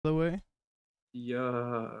the way.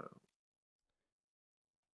 Yeah.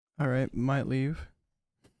 All right, might leave.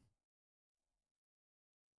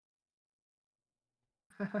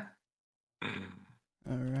 All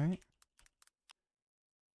right.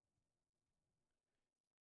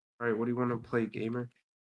 All right, what do you want to play, gamer?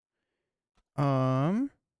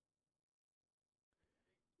 Um,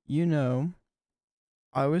 you know,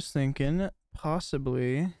 I was thinking You're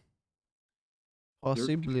possibly.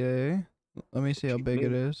 Let me see how big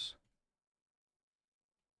it Possibly. is.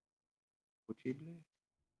 Possibly.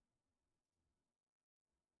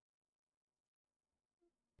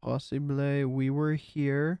 Possibly we were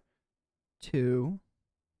here too.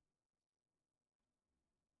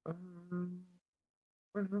 Um,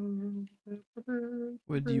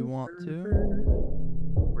 Would you want to?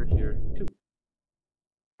 We're here too.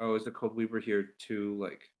 Oh, is it called We Were Here too?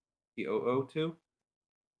 Like TOO2?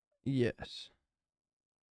 Yes.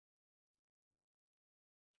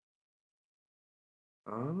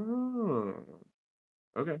 Oh,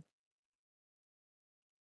 okay.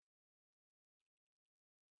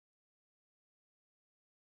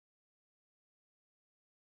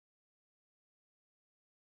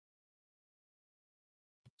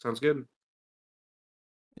 Sounds good.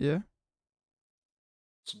 Yeah.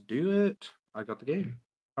 Let's do it. I got the game.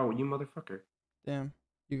 Oh, you motherfucker. Damn.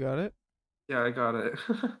 You got it? Yeah, I got it.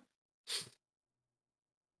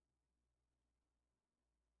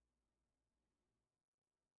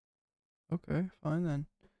 Okay, fine then.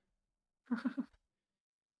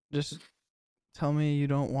 Just tell me you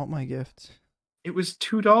don't want my gift. It was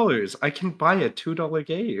 $2. I can buy a $2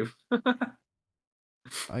 game.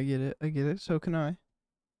 I get it. I get it. So can I.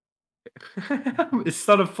 It's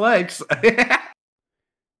not a flex.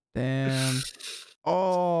 Damn.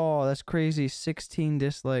 Oh, that's crazy. 16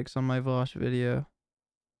 dislikes on my Vosh video.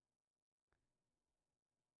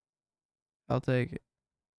 I'll take it.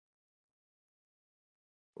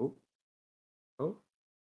 Oh, oh,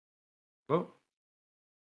 oh.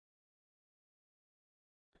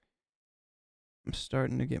 I'm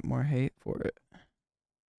starting to get more hate for it.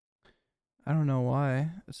 I don't know why.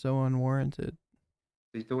 It's so unwarranted.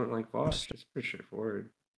 They don't like I'm Vosh. st- It's pretty straightforward.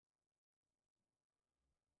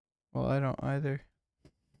 well, I don't either.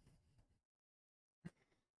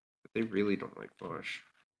 But they really don't like Vosh.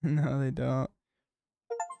 No, they don't.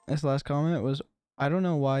 This last comment was, I don't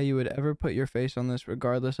know why you would ever put your face on this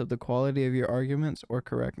regardless of the quality of your arguments or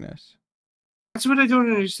correctness. That's what I don't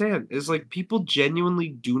understand. Is like people genuinely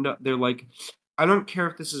do not. They're like, I don't care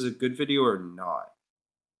if this is a good video or not.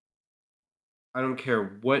 I don't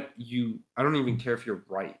care what you. I don't even care if you're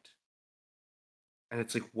right. And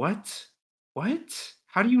it's like, what? What?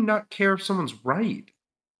 How do you not care if someone's right?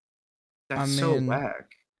 I That's so mean,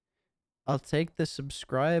 whack, I'll take the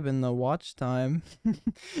subscribe and the watch time.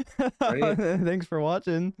 right? Thanks for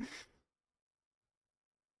watching.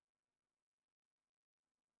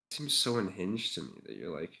 It seems so unhinged to me that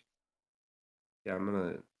you're like, yeah, I'm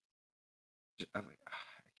gonna. I'm like,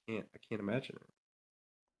 I can't imagine it.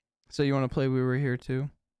 So you want to play We Were Here too?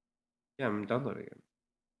 Yeah, I'm downloading it.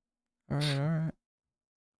 All right, all right.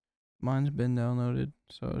 Mine's been downloaded,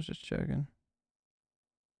 so I was just checking.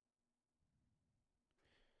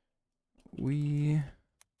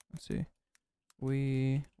 Let's see.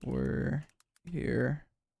 We were here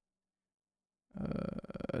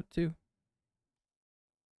too.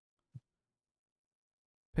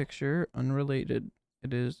 Picture unrelated.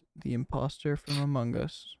 It is the imposter from Among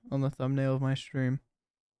Us on the thumbnail of my stream.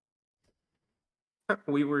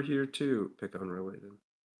 We were here too. Pick unrelated.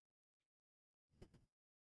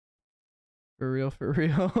 For real, for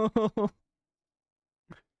real.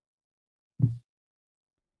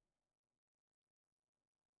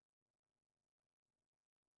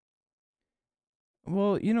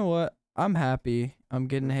 Well, you know what? I'm happy I'm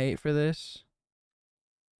getting hate for this.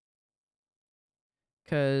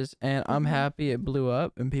 And I'm happy it blew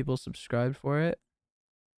up and people subscribed for it.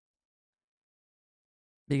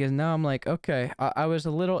 Because now I'm like, okay, I was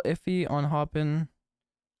a little iffy on hopping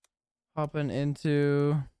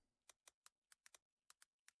into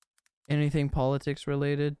anything politics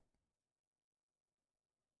related.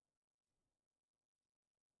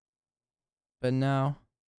 But now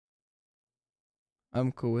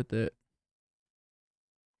I'm cool with it.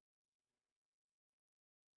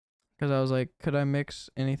 Because I was like, could I mix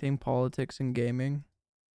anything politics and gaming?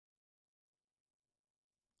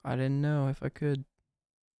 I didn't know if I could.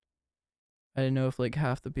 I didn't know if like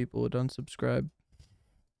half the people would unsubscribe.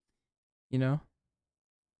 You know?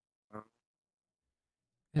 Um,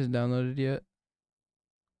 Is it downloaded yet?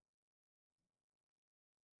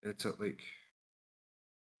 it's at like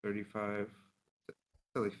 35, it's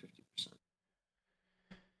at like 50%.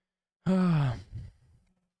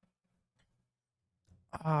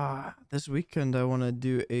 This weekend I want to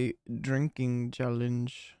do a drinking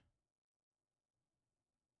challenge.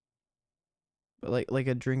 But like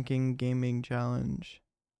a drinking gaming challenge.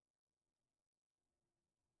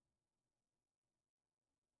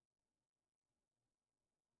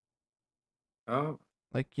 Oh,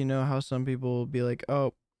 Like, you know how some people will be like,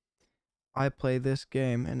 "Oh, I play this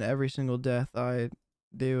game and every single death I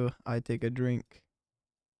do, I take a drink."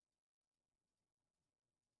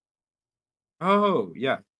 oh,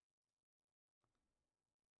 yeah.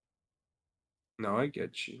 No, I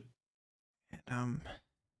get you. And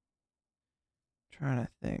trying to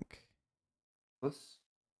think. This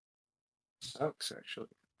sucks actually.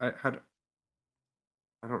 I had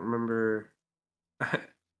I don't remember.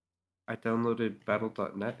 I downloaded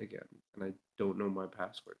battle.net again, and I don't know my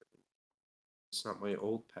password. It's not my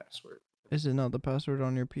old password. Is it not the password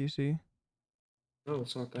on your PC? No,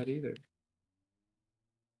 it's not that either.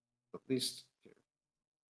 At least here,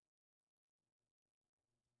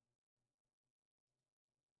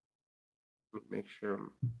 let me make sure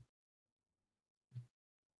I'm.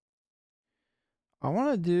 I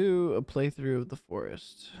want to do a playthrough of the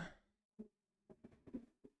forest.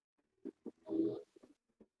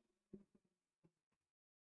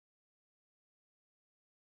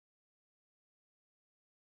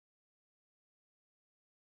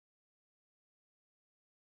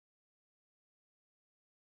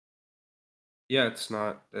 Yeah, it's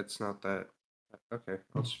not. It's not that. Okay,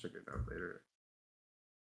 I'll just figure it out later.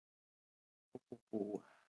 Ooh.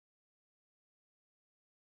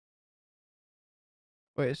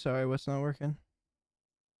 Wait, sorry, what's not working?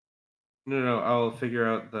 No, I'll figure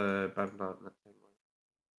out the battle.net thing.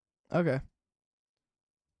 Okay.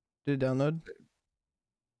 Did it download?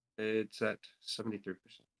 It's at 73%.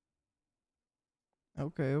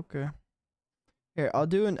 Okay, okay. Here, I'll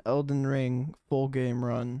do an Elden Ring full game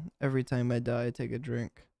run. Every time I die, I take a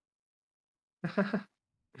drink.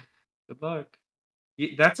 Good luck.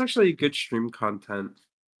 That's actually good stream content.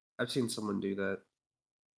 I've seen someone do that.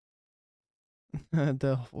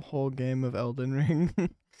 The whole game of Elden Ring.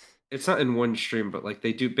 It's not in one stream, but like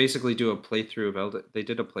they do basically do a playthrough of Elden. They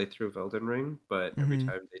did a playthrough of Elden Ring, but every Mhm.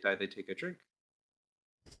 time they die, they take a drink,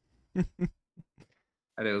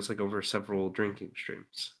 and it was like over several drinking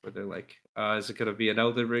streams where they're like, "Is it gonna be an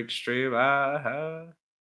Elden Ring stream?"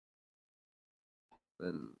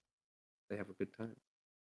 Then they have a good time.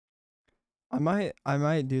 I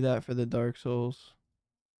might do that for the Dark Souls.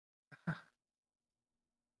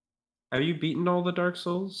 Have you beaten all the Dark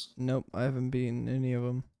Souls? Nope, I haven't beaten any of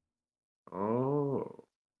them. Oh,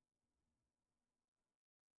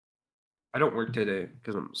 I don't work today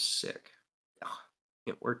because I'm sick. Ugh,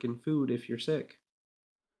 can't work in food if you're sick.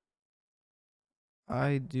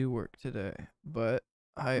 I do work today, but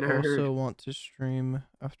I Nerd. also want to stream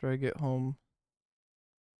after I get home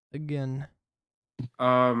again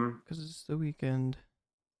because it's the weekend.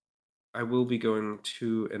 I will be going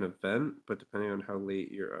to an event, but depending on how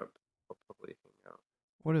late you're up, I'll probably hang out.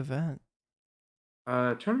 What event?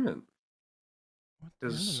 Tournament, What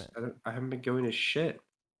because tournament? I haven't been going to shit.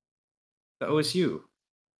 The OSU.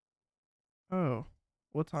 Oh,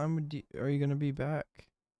 what time are you gonna be back?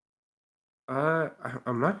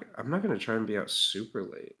 I'm not gonna try and be out super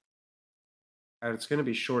late. And it's gonna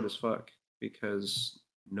be short as fuck because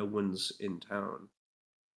no one's in town.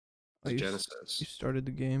 Oh, It's you Genesis. started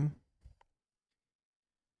the game.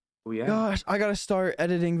 Oh yeah. Gosh, I gotta start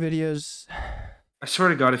editing videos. I swear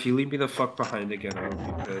to God, if you leave me the fuck behind again, I'll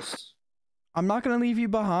be pissed. I'm not gonna leave you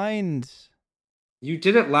behind. You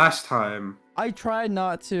did it last time. I tried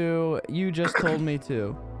not to. You just told me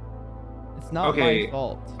to. It's not my Okay,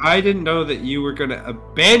 fault. I didn't know that you were gonna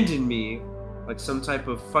abandon me like some type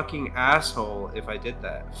of fucking asshole if I did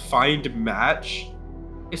that. Find match?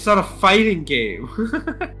 It's not a fighting game.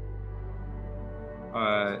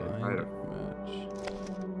 Find invite a match.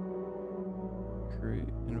 Create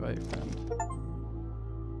invite friend.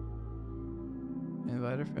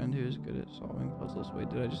 Invite a friend who is good at solving puzzles. Wait,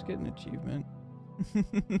 did I just get an achievement?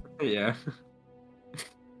 yeah.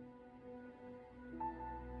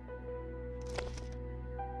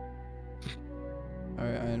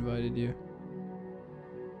 Alright, I invited you.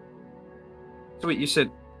 So wait, you said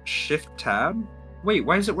shift tab? Wait,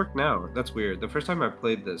 why does it work now? That's weird. The first time I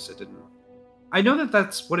played this, it didn't. I know that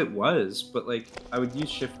that's what it was, but like I would use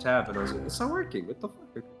shift tab and I was like, it's not working. What the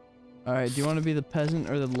fuck? Alright, do you want to be the peasant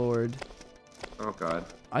or the lord? Oh god.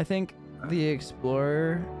 I think the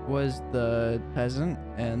explorer was the peasant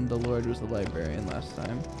and the lord was the librarian last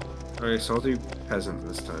time. Okay, so I'll do peasant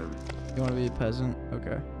this time. You want to be a peasant?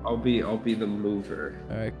 Okay. I'll be the mover.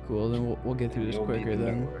 Alright, cool. Then we'll get through this You'll be quicker the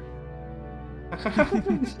then. knower.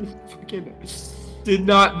 You fucking did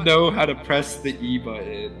not know how to press the E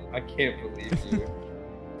button. I can't believe you.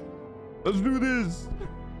 Let's do this.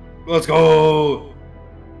 Let's go.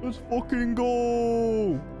 Let's fucking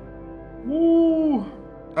go. Woo.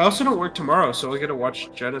 I also don't work tomorrow, so I gotta watch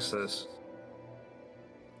Genesis.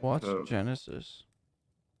 Watch So, Genesis.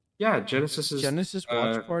 yeah, Genesis is Genesis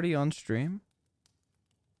watch party on stream.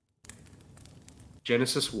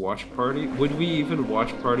 Genesis watch party. Would we even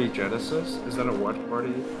watch party Genesis? Is that a watch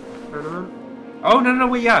party tournament? Oh no,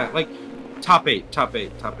 wait, yeah, like top eight,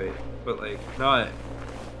 but like not.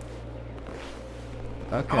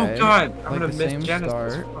 Okay. Oh god, I'm like gonna the miss same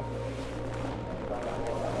Genesis. start.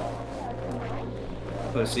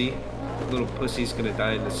 Pussy, little pussy's gonna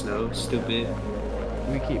die in the snow. Stupid.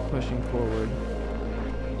 We keep pushing forward.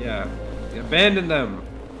 Yeah, abandon them.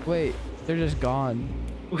 Wait, they're just gone.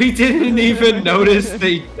 We didn't even notice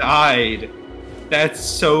they died. That's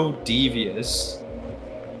so devious.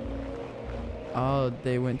 Oh,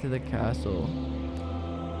 they went to the castle.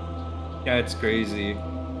 Yeah, it's crazy.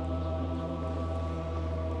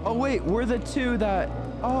 Oh wait, we're the two that...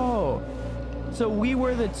 Oh, so we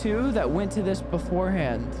were the two that went to this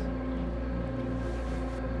beforehand.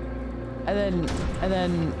 And then,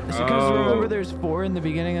 so because remember there's 4 in the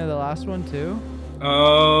beginning of the last one too?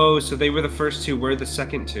 Oh, so they were the first 2, we're the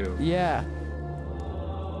second 2. Yeah.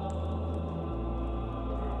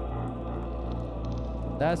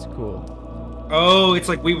 That's cool. Oh, it's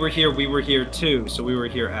like we were here too, so we were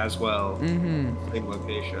here as well. Mm-hmm. Same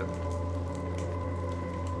location.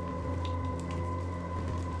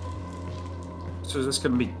 So is this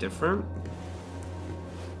gonna be different?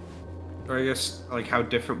 Or I guess, like, how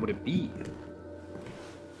different would it be?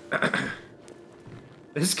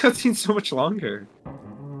 This cutscene's so much longer.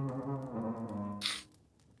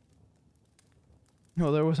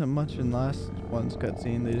 Well, there wasn't much in last one's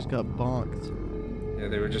cutscene. They just got bonked. Yeah,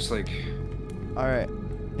 they were just like... All right,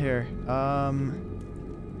 here.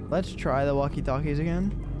 Let's try the walkie-talkies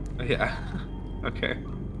again. Yeah. Okay.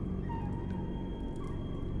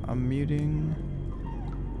 I'm muting.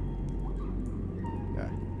 Okay.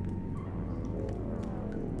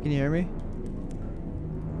 Can you hear me?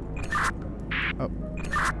 Oh.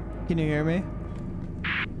 Can you hear me?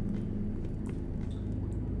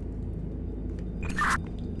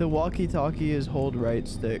 The walkie-talkie is hold right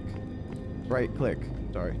stick. Right click.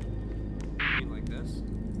 Sorry. You mean like this?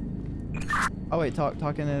 Oh wait,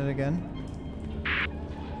 talking it again.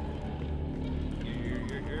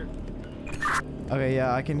 You're. Okay,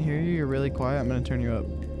 yeah, I can hear you. You're really quiet. I'm gonna turn you up.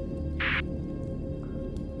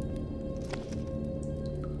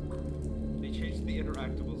 They changed the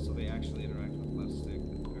interactables so they actually interact with left stick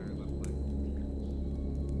or left click.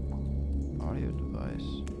 Audio device.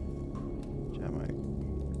 Chat mic.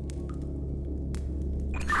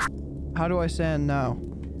 How do I send now?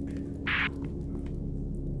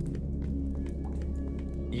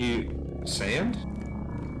 You sand?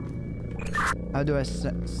 How do I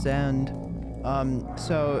send?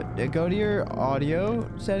 So go to your audio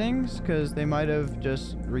settings because they might have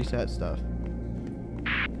just reset stuff.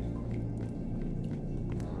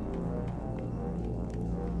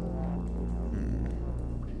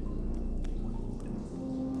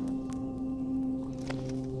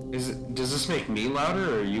 Does this make me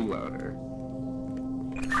louder or you louder?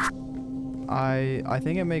 I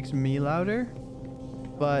think it makes me louder,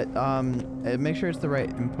 but make sure it's the right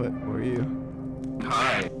input for you.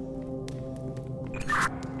 Hi.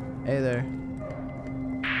 Hey there.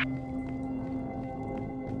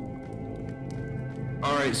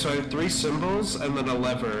 Alright, so I have 3 symbols and then a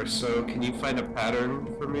lever, so can you find a pattern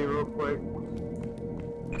for me real quick?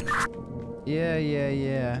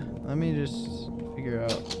 Yeah. Let me just figure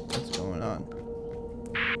out what's going on.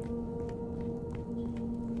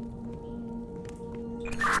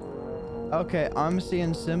 Okay, I'm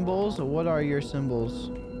seeing symbols. What are your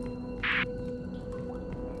symbols?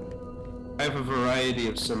 I have a variety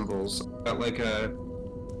of symbols. I've got like a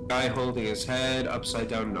guy holding his head, upside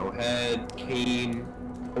down no head, cane,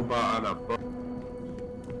 robot on a boat.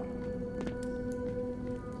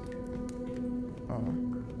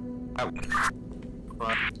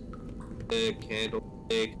 The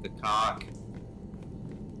candlestick, the cock,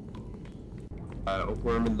 a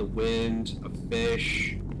worm in the wind, a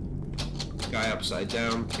fish, guy upside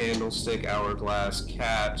down, candlestick, hourglass,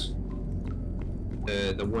 cat,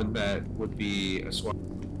 the one that would be a swap.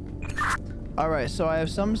 All right, so I have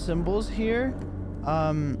some symbols here.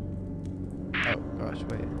 Oh gosh,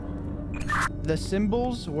 wait. The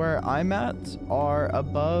symbols where I'm at are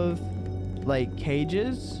above, like,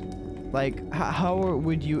 cages. Like, how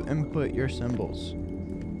would you input your symbols?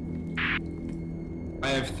 I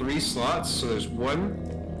have 3 slots, so there's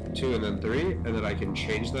 1, 2, and then 3, and then I can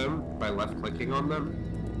change them by left-clicking on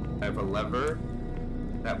them. I have a lever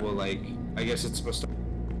that will, like, I guess it's supposed to...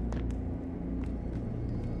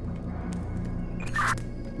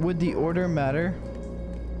 Would the order matter?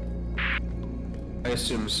 I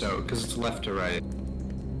assume so, because it's left to right.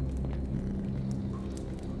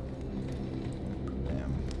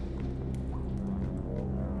 Damn.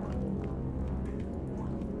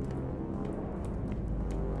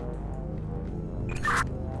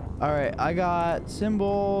 Alright, I got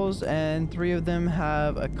symbols, and 3 of them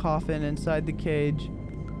have a coffin inside the cage.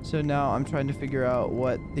 So now I'm trying to figure out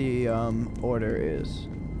what the order is.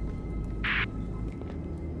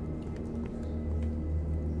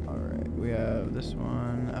 Alright, we have this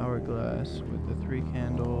one, hourglass with the 3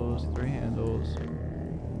 candles, 3 handles,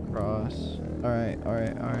 cross. Alright.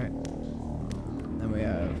 Then we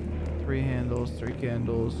have 3 handles, 3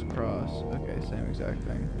 candles, cross. Okay, same exact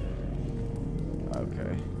thing.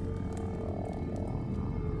 Okay.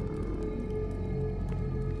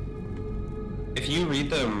 If you read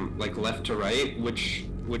them, like, left to right, which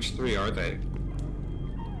 3 are they?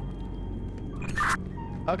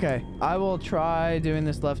 Okay, I will try doing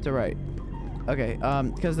this left to right. Okay,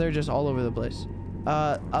 because they're just all over the place.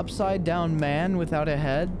 Upside down man without a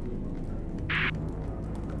head.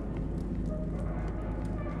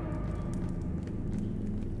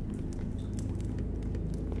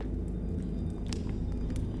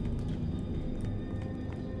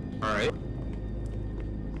 Alright.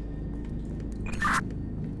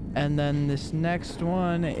 And then this next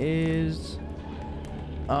one is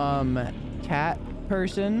cat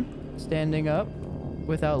person standing up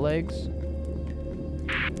without legs.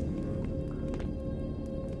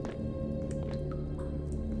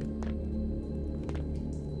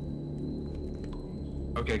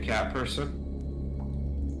 Okay, cat person.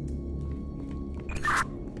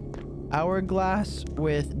 Hourglass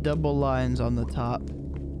with double lines on the top.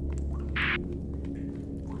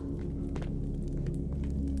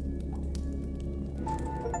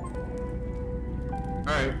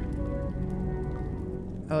 Alright.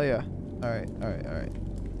 Hell yeah. Alright.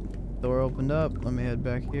 Door opened up. Let me head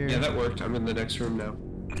back here. Yeah, that worked. I'm in the next room now.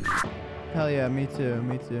 Hell yeah, me too.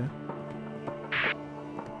 Okay.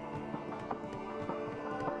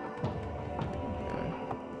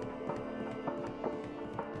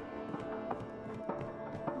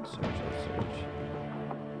 Let's search.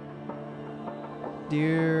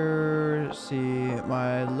 Dear C,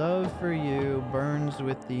 my love for you burns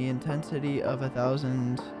with the intensity of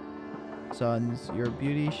 1,000 suns. Your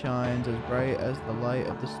beauty shines as bright as the light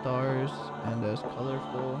of the stars and as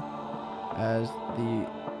colorful as the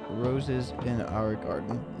roses in our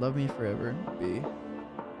garden. Love me forever, B.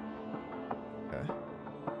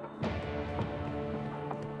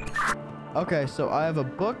 Okay, so I have a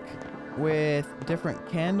book with different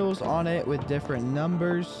candles on it with different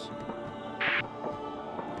numbers.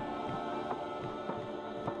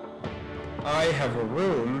 I have a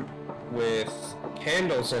room with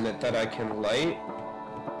candles in it that I can light,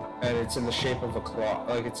 and it's in the shape of a clock,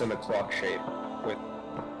 like it's in a clock shape. With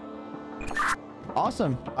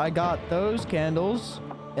Awesome. I got those candles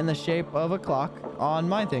in the shape of a clock on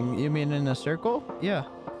my thing. You mean in a circle? Yeah.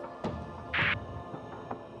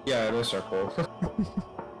 Yeah, in a circle.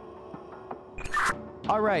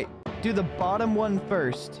 All right. Do the bottom one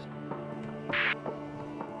first.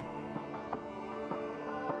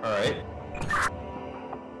 All right.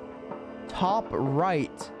 Top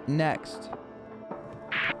right next.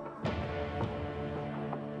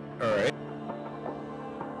 All right.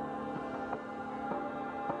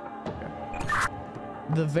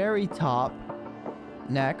 The very top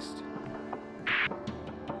next.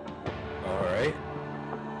 All right.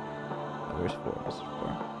 Where's 4? This is 4.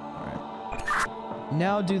 All right.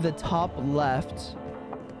 Now do the top left.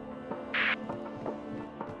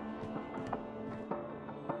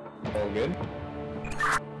 All good.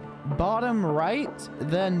 Bottom right,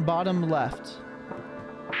 then bottom left.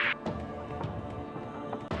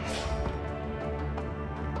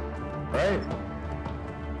 Right.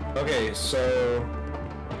 Okay, so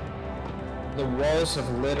the walls have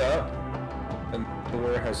lit up and the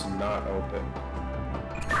door has not opened.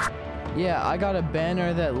 Yeah, I got a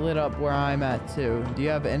banner that lit up where I'm at too. Do you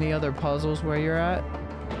have any other puzzles where you're at?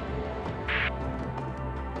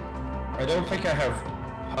 I don't think I have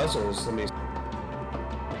puzzles. Let me...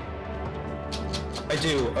 I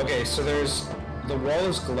do. Okay, so there's... The wall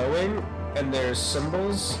is glowing, and there's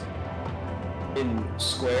symbols in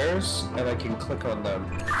squares, and I can click on them.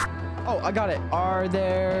 Oh, I got it. Are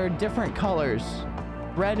there different colors?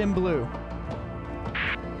 Red and blue.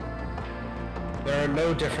 There are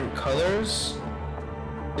no different colors.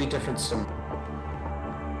 different symbol.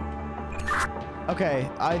 Okay,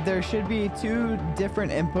 there should be 2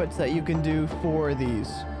 different inputs that you can do for these.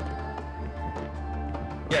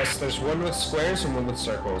 Yes, there's one with squares and one with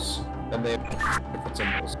circles, and they have different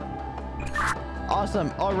symbols.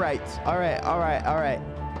 Awesome. All right.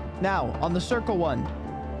 Now, on the circle one,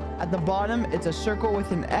 at the bottom, it's a circle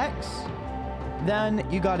with an X. Then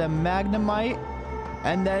you got a Magnemite,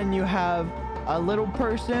 and then you have a little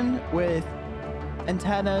person with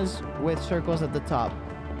antennas with circles at the top.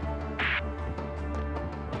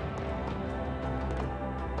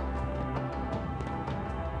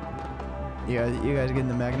 You guys getting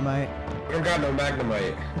the Magnemite? I don't got no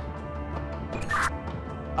Magnemite.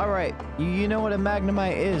 All right, you know what a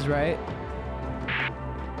Magnemite is, right?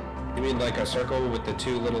 You mean like a circle with the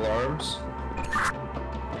 2 little arms?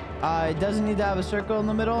 It doesn't need to have a circle in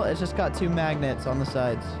the middle. It's just got 2 magnets on the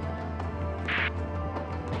sides.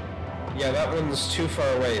 Yeah, that one's too far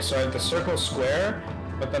away. So I have the circle square,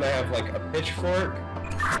 but then I have like a pitchfork.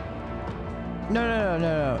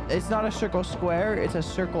 No. It's not a circle square. It's a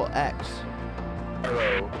circle X.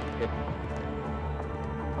 Arrow.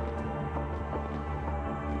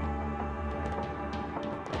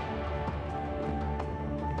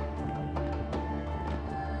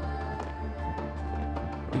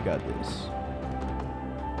 You got this.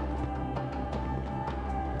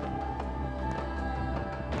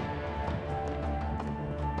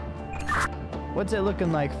 What's it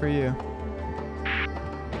looking like for you?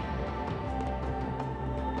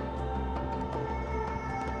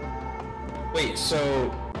 Wait,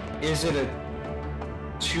 so is it a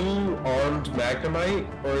 2-armed Magnemite,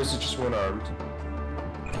 or is it just 1-armed?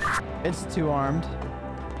 It's 2-armed.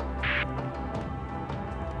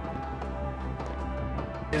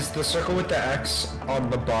 Is the circle with the X on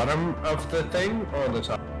the bottom of the thing, or on the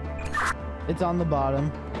top? It's on the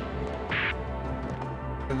bottom.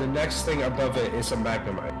 And the next thing above it is a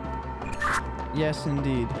Magnemite. Yes,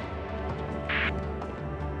 indeed.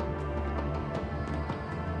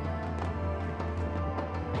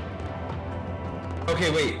 Okay,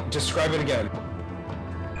 wait, describe it again.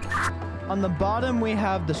 On the bottom, we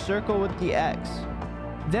have the circle with the X.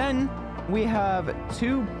 Then we have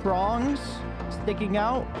 2 prongs sticking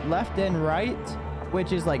out left and right,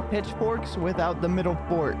 which is like pitchforks without the middle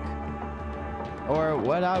fork, or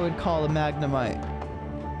what I would call a Magnemite.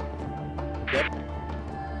 Yep.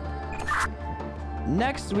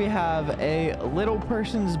 Next, we have a little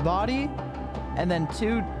person's body, and then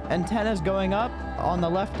 2 antennas going up on the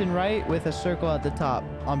left and right with a circle at the top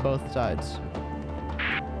on both sides.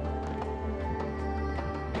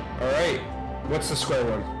 All right, what's the square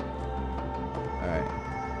one? All right.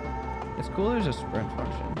 It's cool. There's a sprint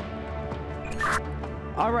function.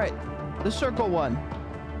 All right, the circle one.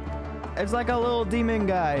 It's like a little demon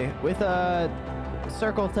guy with a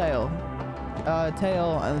circle tail,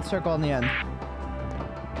 tail and a circle on the end.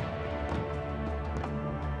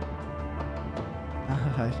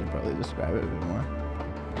 I should probably describe it a bit more.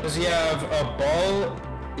 Does he have a ball?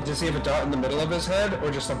 Does he have a dot in the middle of his head,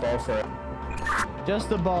 or just a ball for it?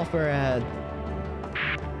 Just a ball for a head.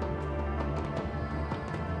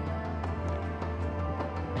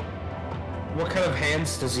 What kind of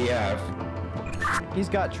hands does he have? He's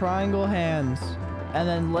got triangle hands, and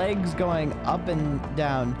then legs going up and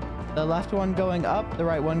down. The left one going up, the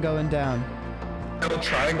right one going down.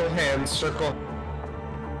 Triangle hands, circle.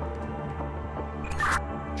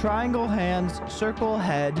 Triangle hands, circle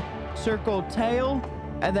head, circle tail,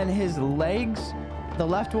 and then his legs. The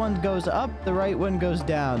left one goes up, the right one goes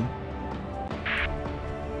down.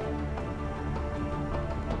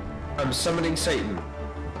 I'm summoning Satan.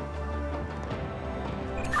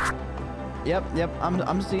 Yep,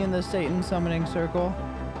 I'm seeing the Satan summoning circle.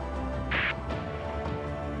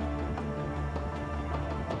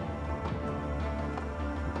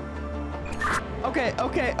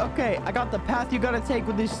 Okay. I got the path you gotta take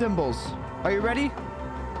with these symbols. Are you ready?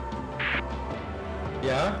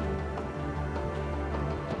 Yeah?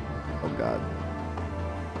 Oh God.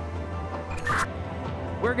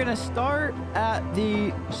 We're gonna start at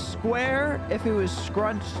the square if it was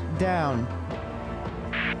scrunched down.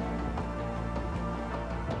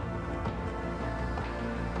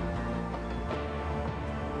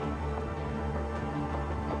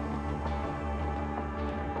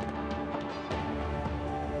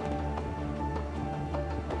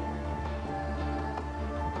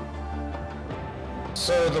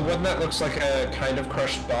 So the one that looks like a kind of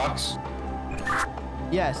crushed box?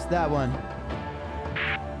 Yes, that one.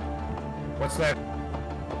 What's that?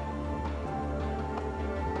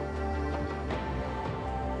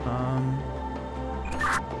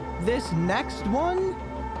 This next one,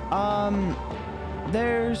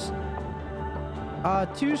 there's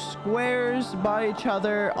two squares by each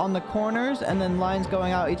other on the corners and then lines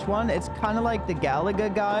going out each one. It's kind of like the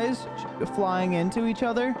Galaga guys flying into each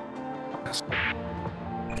other.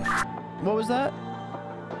 What was that?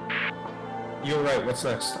 You're right. What's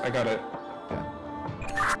next? I got it. Okay.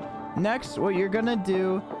 Next, what you're gonna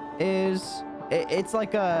do is it's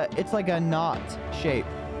like a knot shape.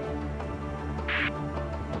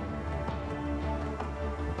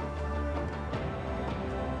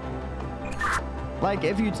 Like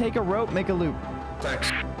if you take a rope, make a loop.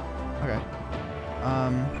 Thanks. Okay.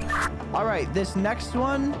 All right. This next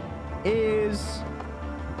one is.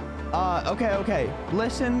 Okay.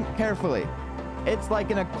 Listen carefully. It's like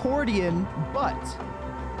an accordion, but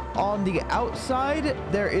on the outside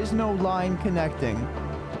there is no line connecting.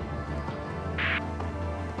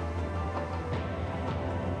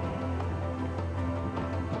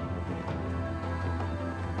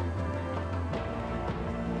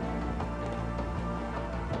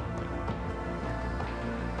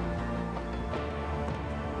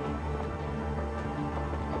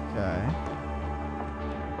 Okay.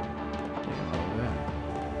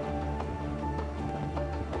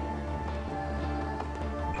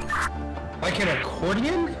 Like an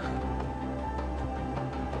accordion?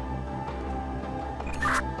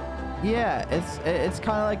 Yeah, it's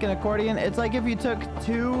kind of like an accordion. It's like if you took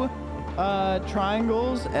two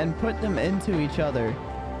triangles and put them into each other,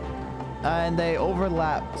 and they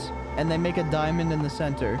overlapped, and they make a diamond in the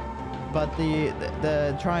center, but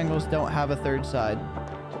the triangles don't have a third side.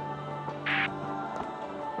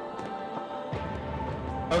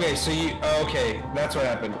 Okay, so okay, that's what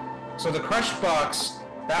happened. So the crushed box,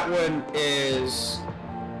 that one is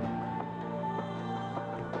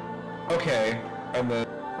okay, and the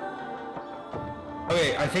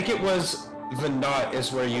okay, I think it was the knot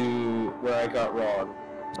is where I got wrong.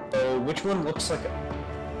 So which one looks like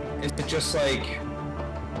is it just like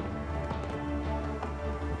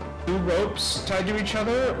two ropes tied to each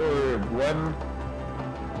other or one?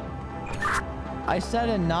 I said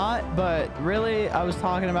a knot, but really I was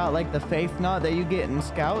talking about like the faith knot that you get in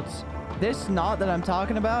Scouts. This knot that I'm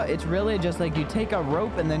talking about, it's really just like you take a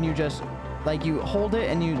rope and then you just like you hold it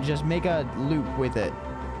and you just make a loop with it.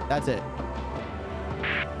 That's it.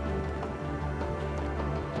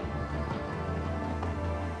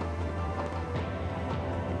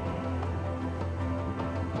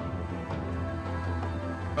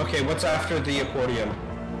 Okay, what's after the accordion?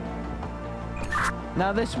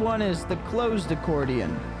 Now this one is the closed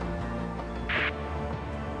accordion.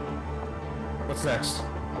 What's next?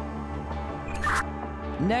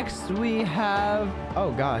 Next we have,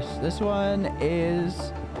 oh gosh, this one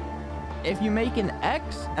is if you make an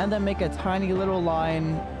X and then make a tiny little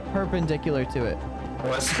line perpendicular to it.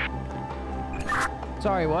 What?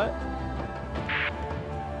 Sorry, what?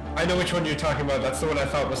 I know which one you're talking about. That's the one I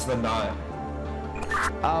thought was the knot.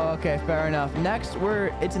 Oh, okay, fair enough. Next,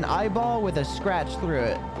 it's an eyeball with a scratch through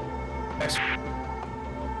it. Next.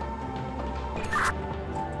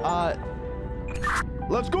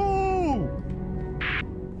 Let's go!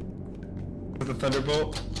 With the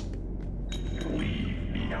thunderbolt.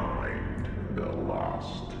 Leave behind the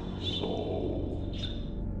lost souls.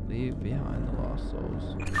 Leave behind the lost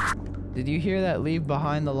souls. Did you hear that? Leave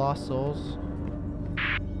behind the lost souls?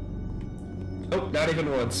 Nope, not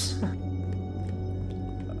even once.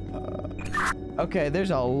 Okay,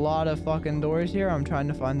 there's a lot of fucking doors here. I'm trying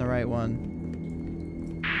to find the right one.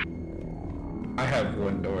 I have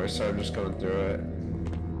one door, so I'm just going through it.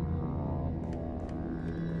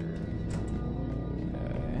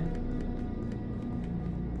 Okay.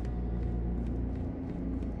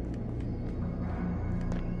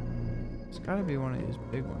 It's gotta be one of these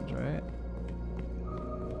big ones, right?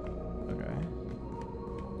 Okay.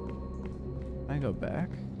 Can I go back?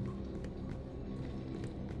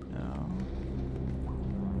 No.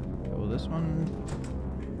 Okay, well, this one...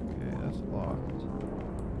 Okay, that's locked.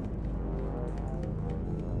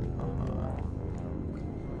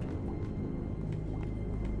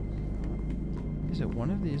 Is it one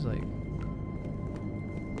of these, like...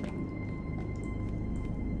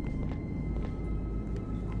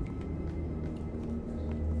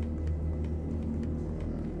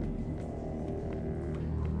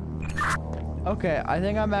 Okay, I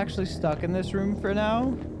think I'm actually stuck in this room for now.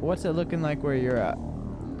 What's it looking like where you're at?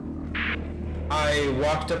 I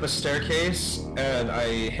walked up a staircase and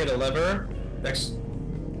I hit a lever next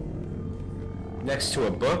to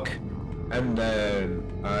a book, and then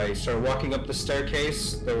I started walking up the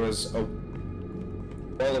staircase. There was a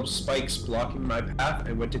wall of spikes blocking my path.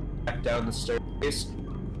 I went back down the staircase.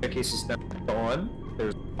 The staircase is now gone.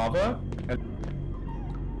 There's lava. And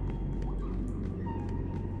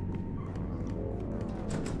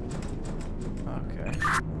Okay.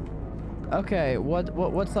 Okay,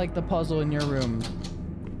 what's like the puzzle in your room?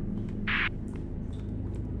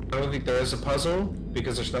 I don't think there is a puzzle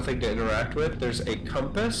because there's nothing to interact with. There's a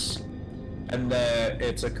compass, and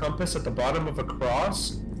it's a compass at the bottom of a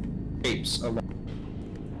cross. Shapes along.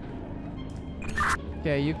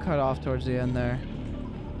 Okay, you cut off towards the end there.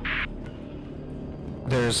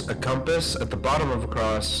 There's a compass at the bottom of a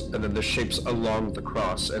cross, and then there's shapes along the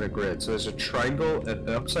cross in a grid. So there's a triangle, an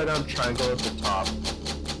upside down triangle at the top,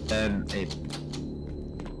 and a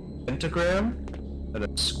pentagram, and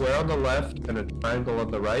a square on the left, and a triangle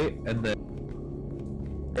on the right, and then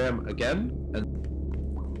again, and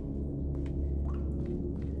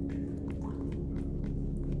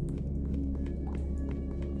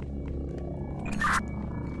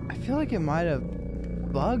I feel like it might have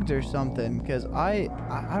bugged or something, because I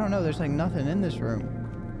don't know, there's like nothing in this room.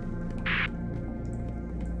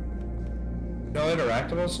 no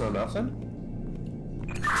interactables, no nothing.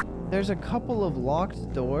 There's a couple of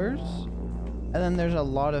locked doors, and then there's a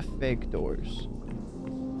lot of fake doors.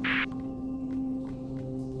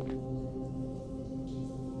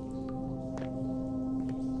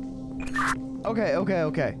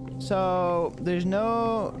 Okay. So there's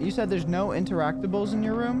no, you said there's no interactables in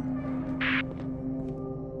your room?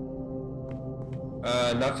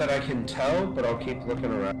 Not that I can tell, but I'll keep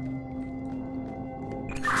looking around.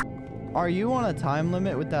 Are you on a time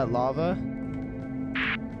limit with that lava?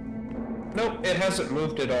 Nope, it hasn't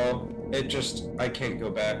moved at all. It just, I can't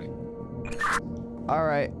go back.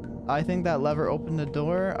 Alright, I think that lever opened the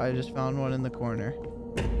door. I just found one in the corner.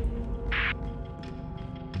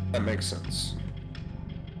 That makes sense.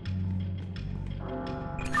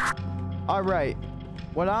 Alright,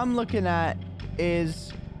 what I'm looking at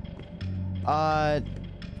is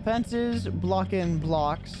fences blocking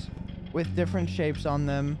blocks with different shapes on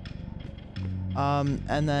them,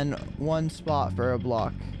 and then one spot for a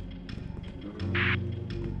block.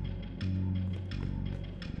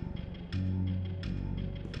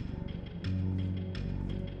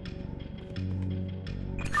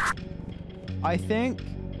 I think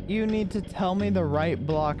you need to tell me the right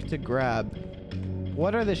block to grab.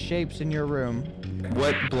 What are the shapes in your room?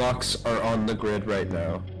 What blocks are on the grid right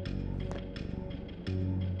now?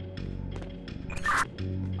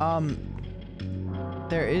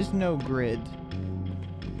 There is no grid.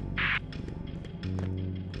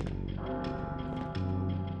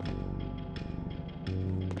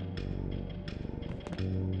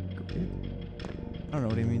 Grid? I don't know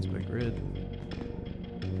what he means by grid.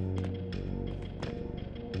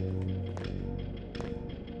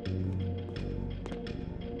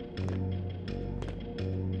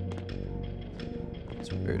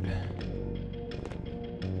 It's weird.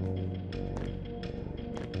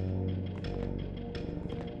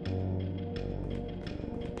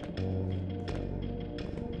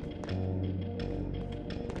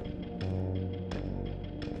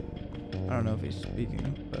 I don't know if he's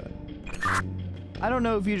speaking, but I don't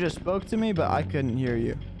know if you just spoke to me, but I couldn't hear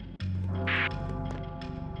you.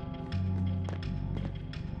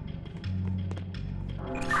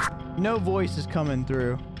 No voice is coming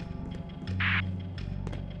through.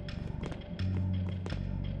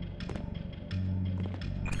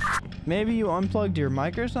 Maybe you unplugged your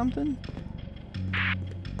mic or something?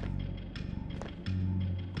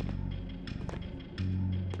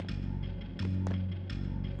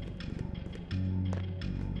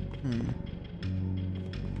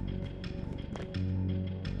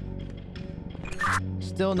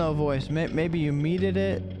 Still no voice. Maybe you muted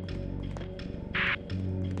it.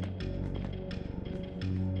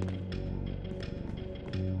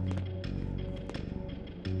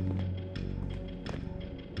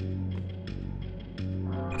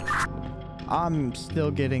 I'm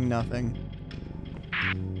still getting nothing.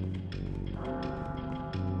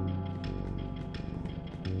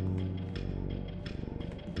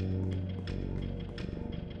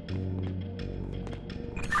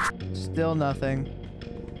 Still nothing.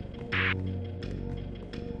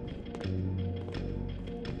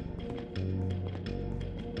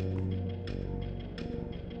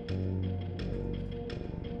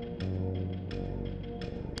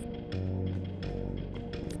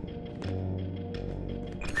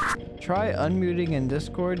 Try unmuting in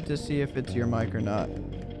Discord to see if it's your mic or not.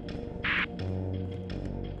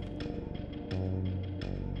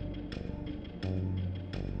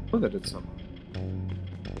 Oh, that did something.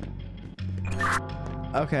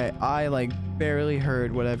 Okay, I like barely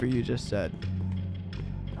heard whatever you just said.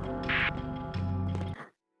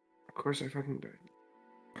 Of course I fucking died.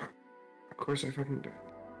 Of course I fucking died.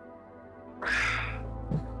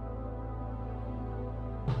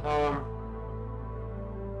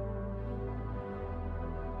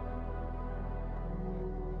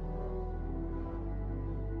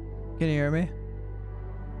 Can you hear me?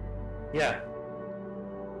 Yeah.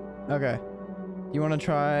 Okay. You want to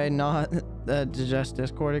try not digest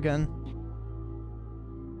Discord again?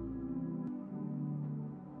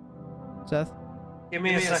 Seth? Give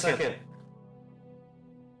me a second.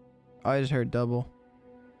 I just heard double.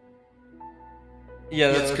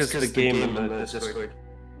 Yeah, that's because the game in the Discord.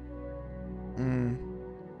 Mm.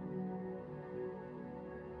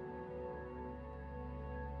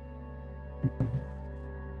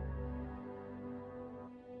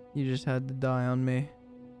 You just had to die on me.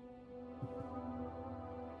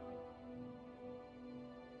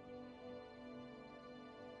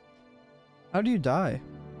 How do you die?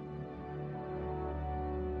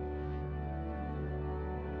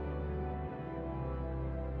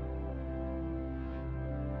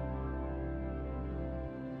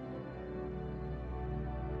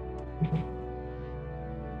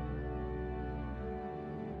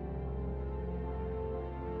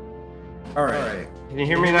 All right. Can you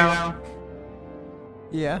hear me now?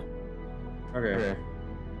 Yeah. Okay.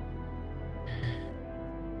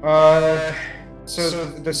 So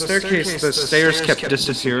the staircase, the stairs kept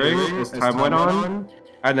disappearing as time went on,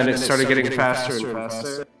 and then it started getting faster and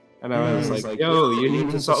faster. And I was like, "Yo, you need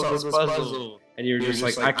to solve this puzzle." And you were just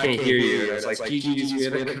like, "I can't hear you." And I was like, "GG's, we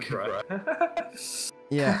had a good run."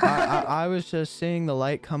 Yeah, I was just seeing the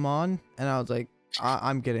light come on, and I was like,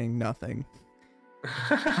 I'm getting nothing.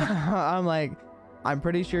 I'm like, I'm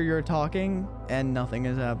pretty sure you're talking, and nothing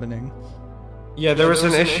is happening. Yeah, there was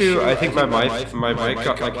an issue. I think my mic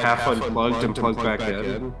got like half unplugged and plugged back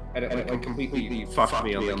in, and it like completely fucked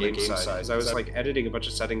me on the game side. Because I was like editing a bunch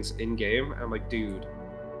of settings in game, and I'm like, dude,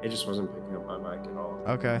 it just wasn't picking up my mic at all.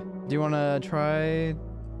 Okay. Do you want to try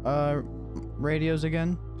radios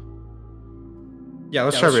again? Yeah,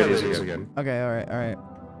 let's try radios again. Okay, all right.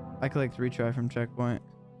 I clicked retry from checkpoint.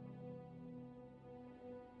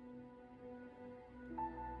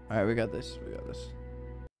 All right, we got this.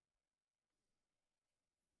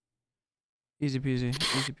 Easy peasy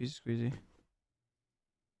squeezy.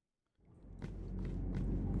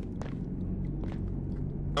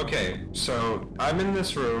 Okay, so I'm in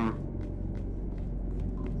this room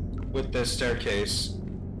with this staircase.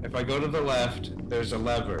 If I go to the left, there's a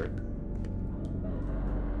lever.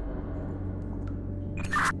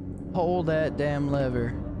 Hold that damn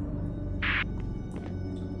lever.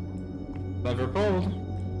 Lever pulled.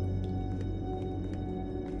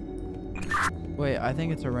 Wait, I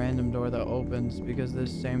think it's a random door that opens because this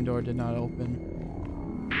same door did not open.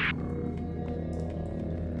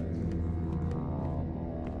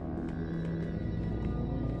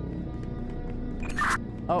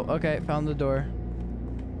 Oh, okay, found the door.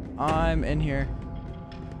 I'm in here.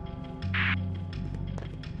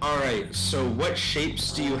 Alright, so what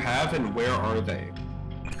shapes do you have and where are they?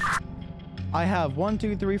 I have 1,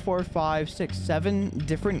 2, 3, 4, 5, 6, 7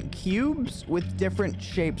 different cubes with different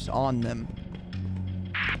shapes on them.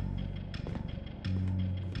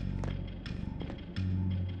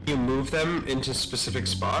 You move them into specific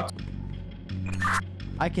spots?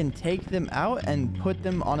 I can take them out and put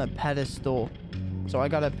them on a pedestal. So I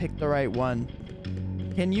gotta pick the right one.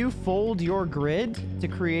 Can you fold your grid to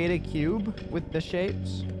create a cube with the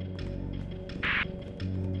shapes?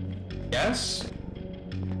 Yes?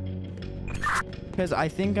 Because I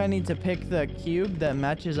think I need to pick the cube that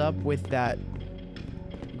matches up with that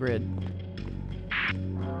grid.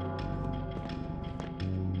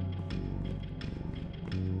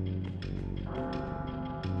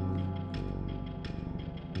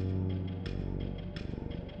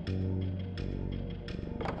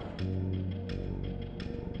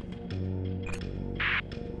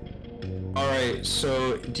 Alright,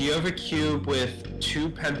 so do you have a cube with 2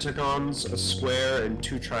 pentagons, a square, and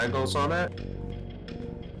 2 triangles on it?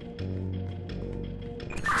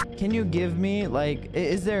 Can you give me, like,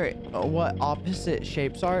 is there what opposite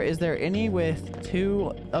shapes are? Is there any with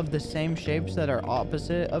 2 of the same shapes that are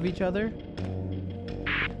opposite of each other?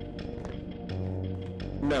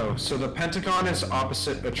 No, so the pentagon is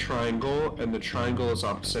opposite a triangle, and the triangle is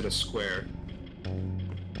opposite a square.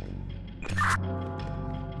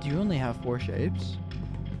 Do you only have 4 shapes?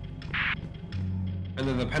 And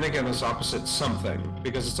then the pentagon is opposite something,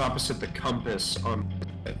 because it's opposite the compass on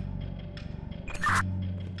it.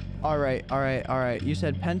 Alright. You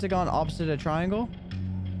said pentagon opposite a triangle?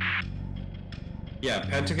 Yeah,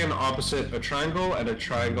 pentagon opposite a triangle, and a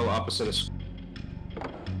triangle opposite a square.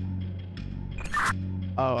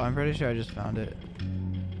 Oh, I'm pretty sure I just found it.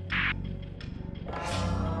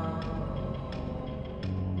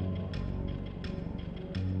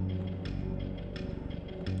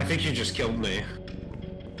 I think you just killed me.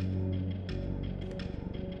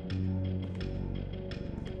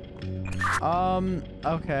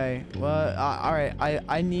 Okay. Well, all right.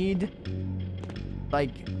 I need,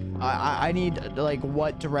 like, I need, like,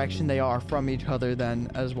 what direction they are from each other then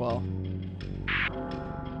as well.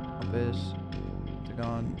 Compass,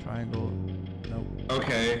 pentagon, triangle. Nope.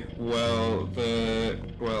 Okay, well,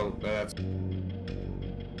 that's...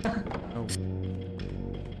 Nope.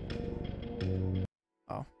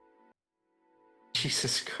 Oh.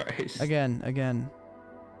 Jesus Christ. Again.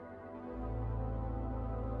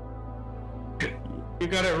 You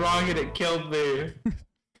got it wrong and it killed me.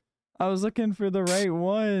 I was looking for the right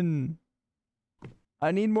one.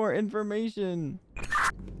 I need more information.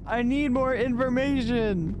 I need more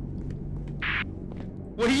information.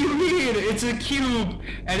 What do you mean? It's a cube,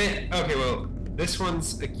 and it... Okay, well, this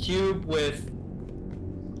one's a cube with...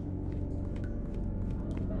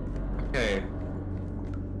 Okay.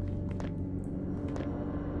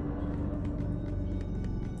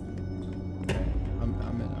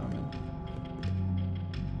 I'm in.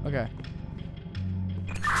 Okay.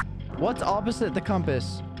 What's opposite the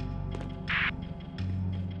compass?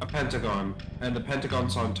 A pentagon, and the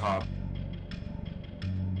pentagon's on top.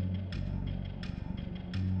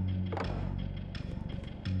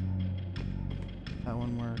 That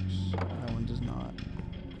one works. That one does not.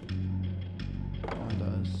 That one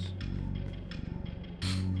does.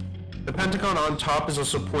 The pentagon on top is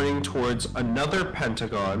also pointing towards another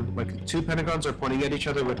pentagon. Like, two pentagons are pointing at each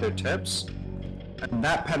other with their tips. And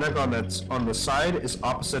that pentagon that's on the side is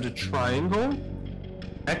opposite a triangle,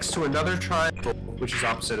 next to another triangle, which is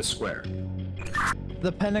opposite a square.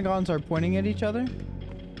 The pentagons are pointing at each other?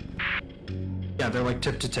 Yeah, they're like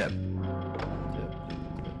tip to tip.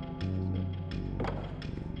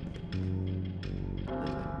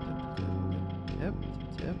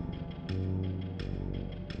 Tip.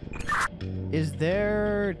 Is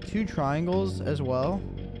there two triangles as well?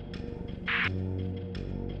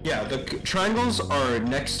 Yeah, the triangles are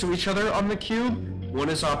next to each other on the cube. One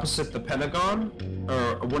is opposite the pentagon,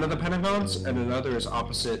 or one of the pentagons, and another is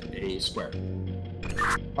opposite a square.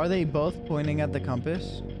 Are they both pointing at the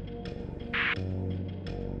compass?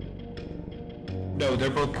 No, they're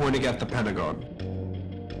both pointing at the pentagon.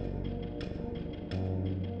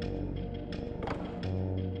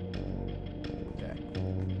 Okay.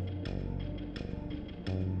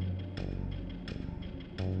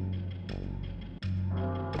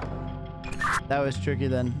 That was tricky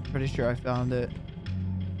then. Pretty sure I found it.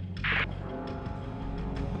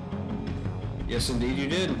 Yes, indeed you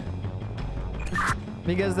did.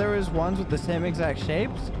 Because there was ones with the same exact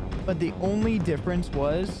shapes, but the only difference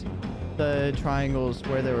was the triangles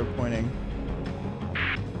where they were pointing.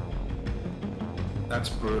 That's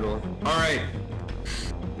brutal. Alright.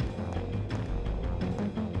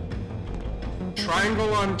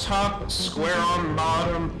 Triangle on top, square on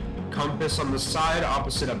bottom, compass on the side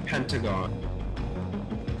opposite a pentagon.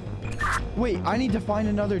 Wait, I need to find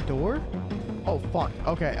another door? Oh, fuck.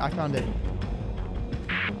 Okay, I found it.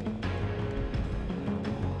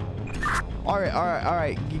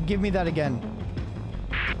 Alright. Give me that again.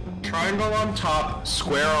 Triangle on top,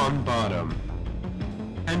 square on bottom.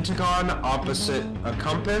 Pentagon opposite a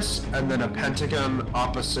compass, and then a pentagon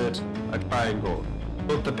opposite a triangle.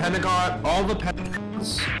 Both the pentagon, all the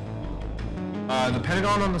pentagons, the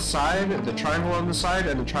pentagon on the side, the triangle on the side,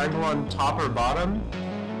 and the triangle on top or bottom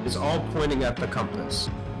is all pointing at the compass.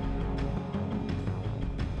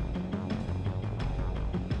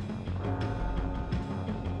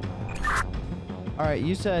 Alright,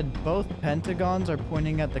 you said both pentagons are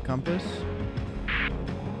pointing at the compass?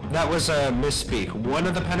 That was a misspeak. One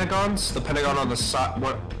of the pentagons, the pentagon on the side,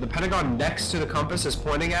 the pentagon next to the compass is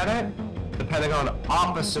pointing at it. The pentagon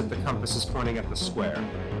opposite the compass is pointing at the square.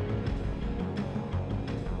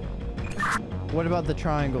 What about the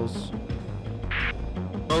triangles?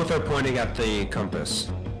 Both are pointing at the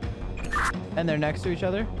compass. And they're next to each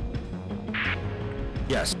other?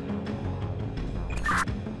 Yes.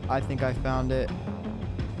 I think I found it.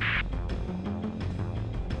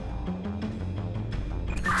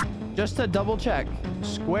 Just to double check,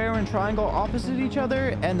 square and triangle opposite each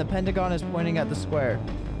other, and the pentagon is pointing at the square.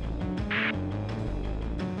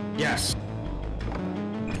 Yes.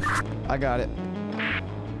 I got it.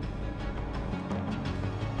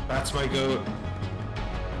 That's my goat.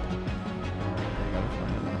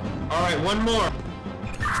 Alright, one more.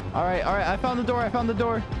 Alright, I found the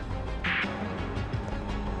door.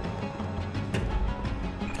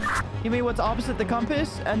 Give me what's opposite the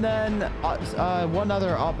compass, and then one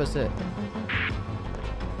other opposite.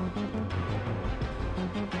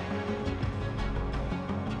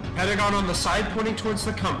 Pentagon on the side pointing towards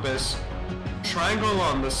the compass. Triangle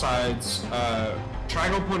on the sides,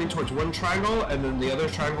 triangle pointing towards one triangle, and then the other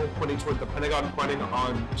triangle pointing toward the pentagon pointing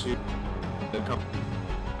on to the compass.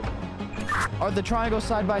 Are the triangles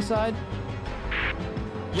side by side?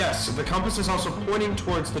 Yes, the compass is also pointing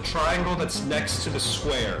towards the triangle that's next to the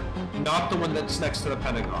square, not the one that's next to the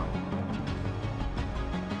pentagon.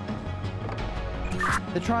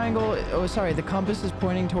 The triangle, oh sorry, the compass is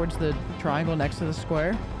pointing towards the triangle next to the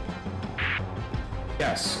square?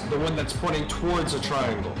 Yes, the one that's pointing towards a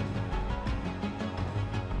triangle.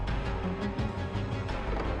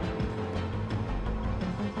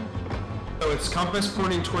 So it's compass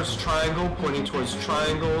pointing towards triangle, pointing towards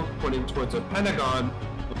triangle, pointing towards a pentagon,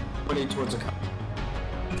 pointing towards a compass.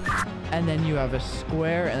 And then you have a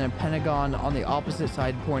square and a pentagon on the opposite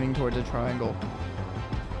side pointing towards a triangle.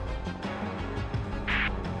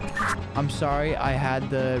 I'm sorry, I had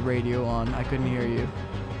the radio on. I couldn't hear you.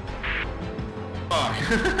 Fuck.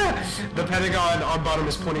 The pentagon on bottom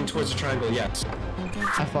is pointing towards a triangle, yes.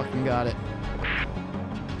 I fucking got it.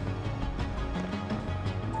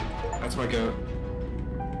 That's my goat.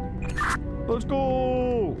 Let's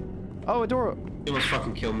go! Oh, a door. You almost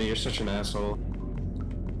fucking killed me, you're such an asshole.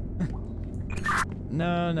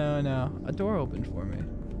 No, no, no. A door opened for me.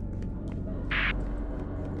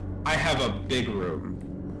 I have a big room.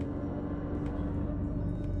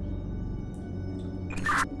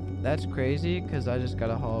 That's crazy, because I just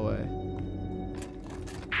got a hallway.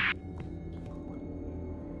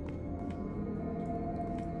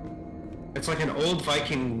 It's like an old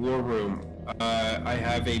Viking war room. I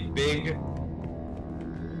have a big...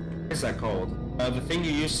 What is that called? The thing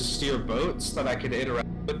you use to steer boats that I could interact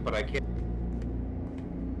with, but I can't.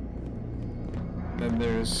 Then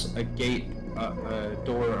there's a gate, a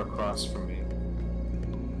door across from me.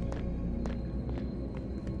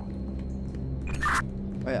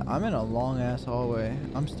 Wait, I'm in a long ass hallway.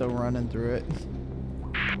 I'm still running through it.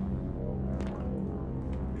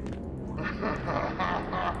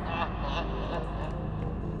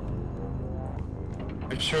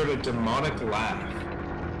 I heard a demonic laugh.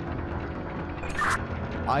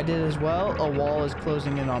 I did as well. A wall is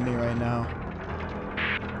closing in on me right now.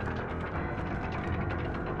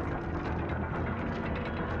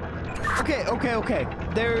 Okay.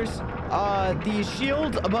 There's these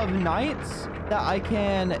shields above knights that I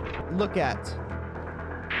can look at.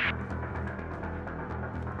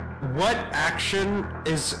 What action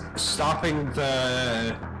is stopping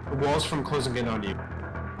the walls from closing in on you?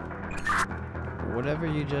 Whatever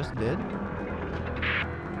you just did.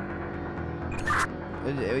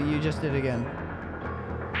 You just did again.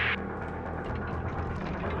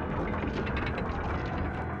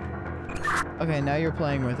 Okay, now you're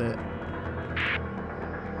playing with it.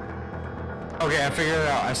 Okay, I figured it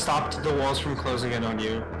out. I stopped the walls from closing in on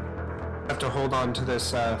you. I have to hold on to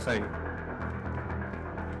this thing.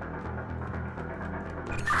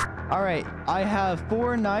 Alright, I have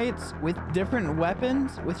 4 knights with different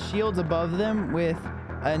weapons, with shields above them, with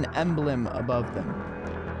an emblem above them.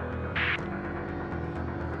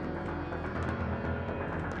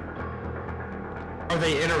 Are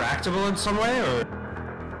they interactable in some way, or?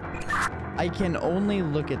 I can only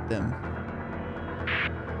look at them.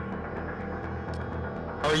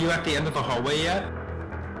 Are you at the end of the hallway yet?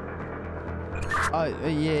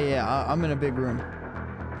 Yeah, I'm in a big room.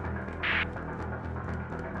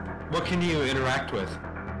 What can you interact with?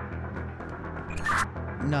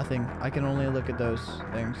 Nothing. I can only look at those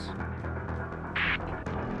things.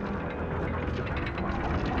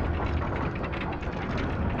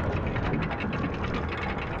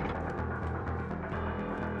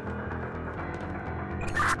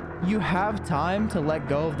 You have time to let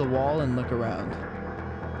go of the wall and look around.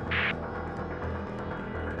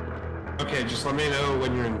 Okay, just let me know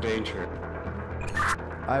when you're in danger.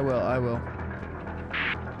 I will.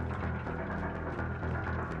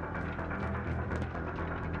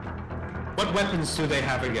 What weapons do they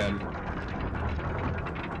have again?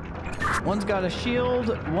 One's got a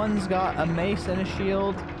shield, one's got a mace and a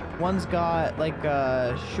shield, one's got like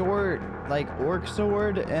a short like orc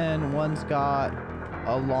sword, and one's got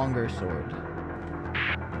a longer sword.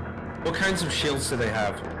 What kinds of shields do they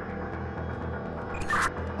have?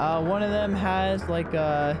 One of them has like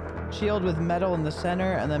a shield with metal in the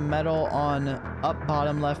center and then metal on up,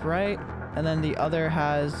 bottom, left, right. And then the other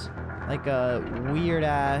has like a weird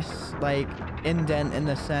ass like indent in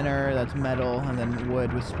the center that's metal, and then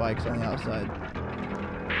wood with spikes on the outside.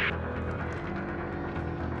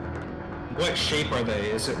 What shape are they?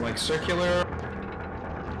 Is it like circular?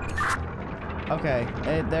 Okay,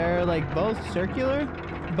 they're like both circular,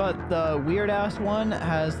 but the weird ass one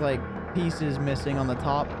has like pieces missing on the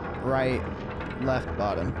top, right, left,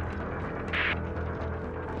 bottom.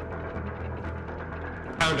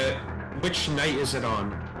 found it. Which night is it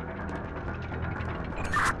on?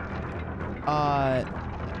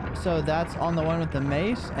 So that's on the one with the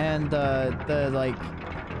mace, and the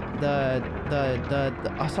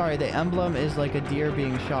emblem is like a deer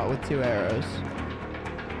being shot with 2 arrows.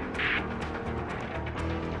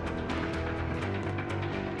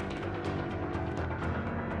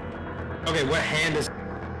 Okay, what hand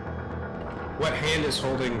is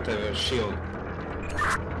holding the shield?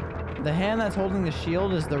 The hand that's holding the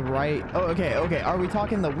shield is the right. Oh, okay. Are we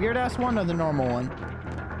talking the weird ass one or the normal one?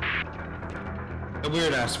 The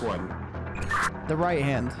weird ass one. The right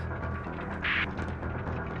hand.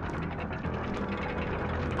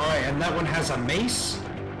 Alright, and that one has a mace?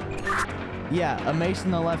 Yeah, a mace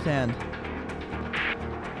in the left hand.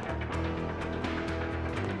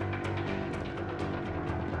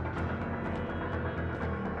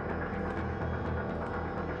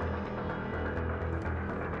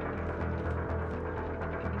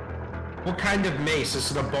 What kind of mace?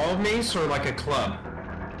 Is it a ball mace or like a club?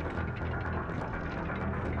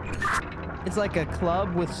 It's like a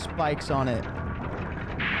club with spikes on it.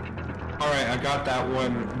 Alright, I got that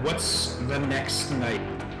one. What's the next knight?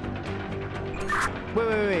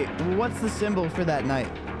 Wait. What's the symbol for that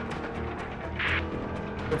knight?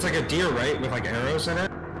 It's like a deer, right? With like arrows in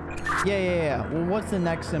it? Yeah. Well, what's the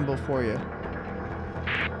next symbol for you?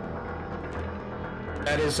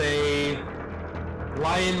 That is a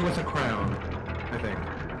lion with a crown, I think.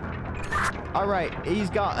 All right, he's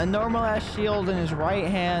got a normal ass shield in his right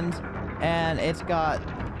hand, and it's got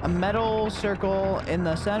a metal circle in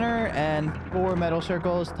the center and 4 metal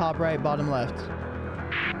circles, top right, bottom left.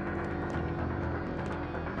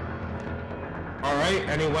 All right,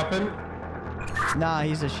 any weapon? Nah,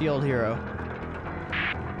 he's a shield hero.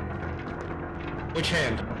 Which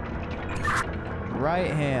hand? Right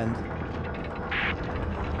hand.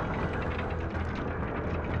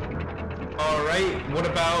 All right, what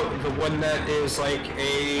about the one that is like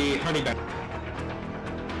a honey badger?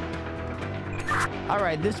 All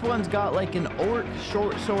right, this one's got like an orc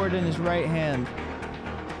short sword in his right hand.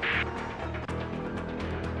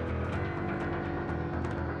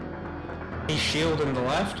 A shield in the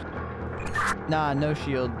left? Nah, no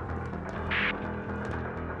shield.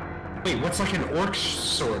 Wait, what's like an orc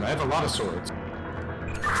sword? I have a lot of swords.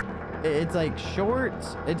 It's like short.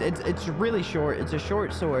 It's really short. It's a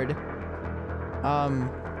short sword. And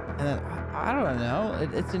then I don't know.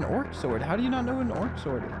 It's an orc sword. How do you not know what an orc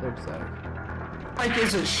sword looks like? Like,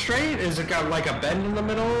 is it straight? Is it got like a bend in the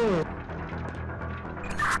middle?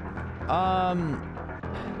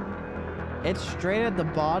 It's straight at the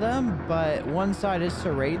bottom, but one side is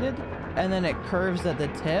serrated, and then it curves at the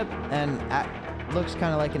tip, and looks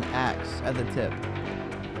kind of like an axe at the tip.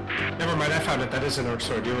 Never mind, I found it. That is an orc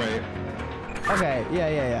sword. You're right. Okay,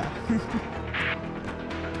 yeah.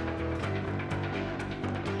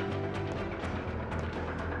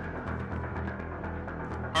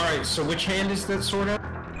 Alright, so which hand is that sword in?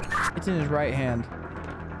 It's in his right hand.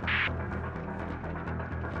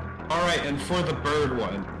 Alright, and for the bird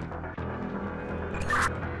one.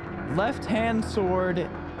 Left hand sword,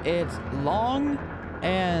 it's long,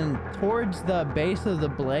 and towards the base of the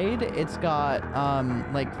blade, it's got,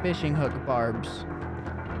 like fishing hook barbs.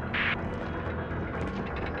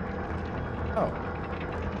 Oh.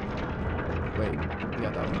 Wait, we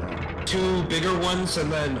got that one wrong. 2 bigger ones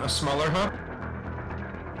and then a smaller hook?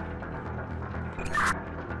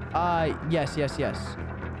 Yes.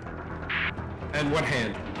 And what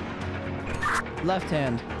hand? Left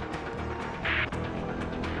hand.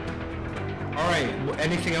 Alright,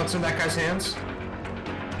 anything else in that guy's hands?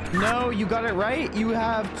 No, you got it right. You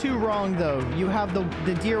have 2 wrong, though. You have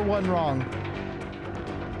the deer one wrong.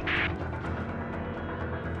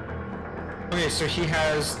 Okay, so he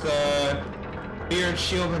has the beard,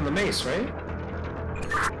 shield, and the mace, right?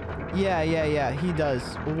 Yeah, he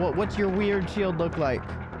does. What's your weird shield look like?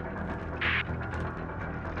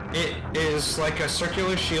 It is like a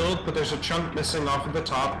circular shield, but there's a chunk missing off of the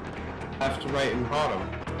top, left, right, and bottom.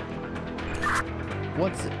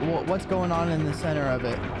 What's going on in the center of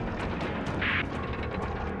it?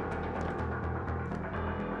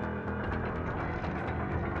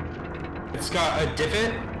 It's got a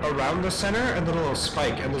divot around the center and a little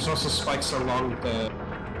spike, and there's also spikes along the...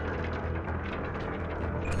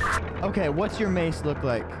 Okay, what's your mace look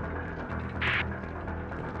like?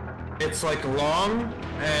 It's like long,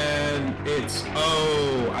 and it's...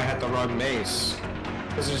 Oh, I had the wrong mace.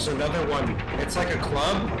 Because there's another one. It's like a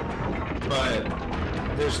club, but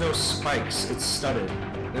there's no spikes. It's studded.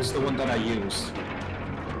 This is the one that I used.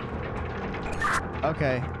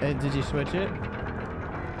 Okay, did you switch it?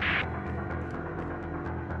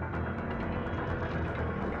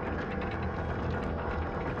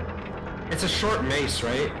 It's a short mace,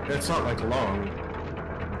 right? It's not like long.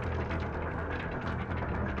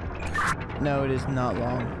 No, it is not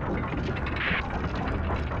long.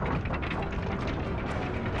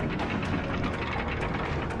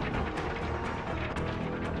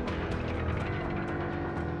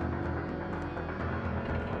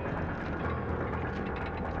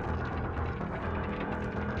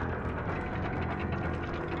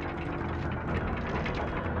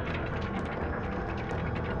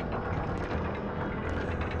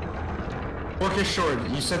 Orcish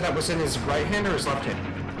sword, you said that was in his right hand or his left hand?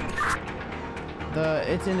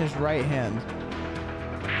 It's in his right hand.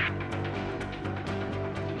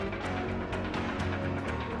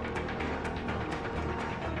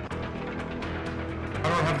 I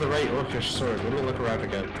don't have the right Orcish sword. Let me look around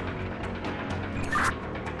again.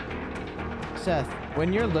 Seth,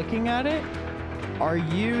 when you're looking at it, are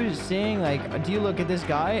you seeing, like, do you look at this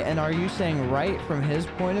guy and are you saying right from his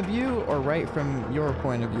point of view or right from your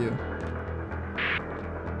point of view?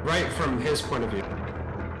 Right from his point of view.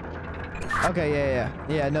 Okay,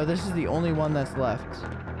 yeah, no, this is the only one that's left.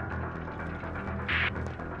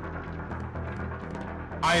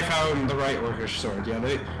 I found the right Orcish sword. Yeah,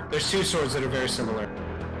 there's two swords that are very similar.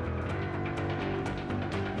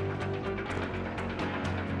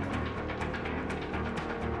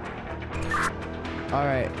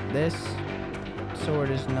 Alright, this sword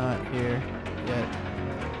is not here yet.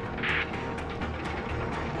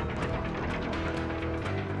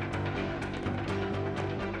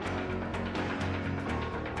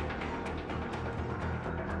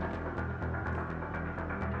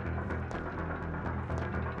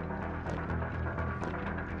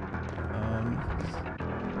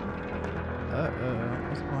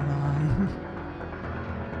 What's going on?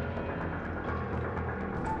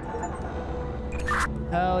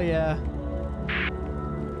 Hell yeah.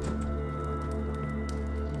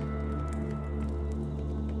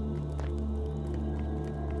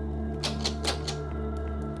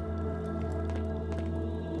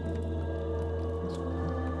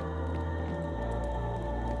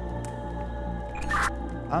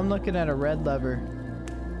 I'm looking at a red lever.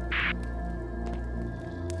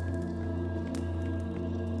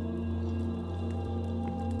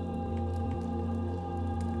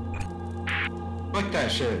 Fuck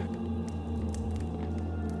that shit.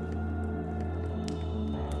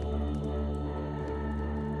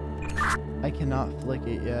 I cannot flick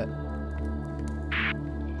it yet.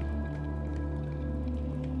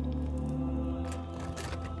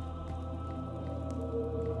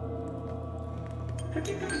 Have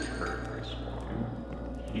you heard this one?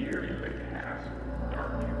 Here in the chasm of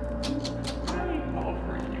darkness, I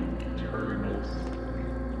offer you eternal sleep.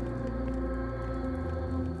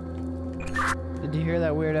 Did you hear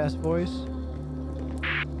that weird ass voice?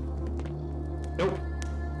 Nope.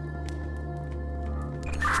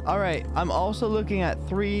 Alright, I'm also looking at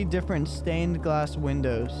 3 different stained glass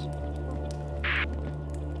windows.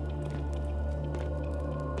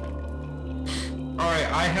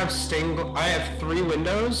 Alright, I have 3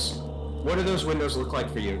 windows. What do those windows look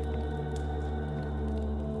like for you?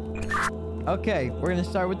 Okay, we're gonna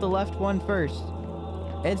start with the left one first.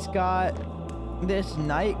 It's got this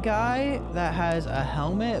knight guy that has a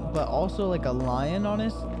helmet, but also like a lion on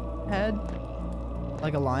his head.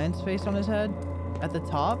 Like a lion's face on his head at the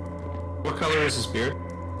top. What color is his beard?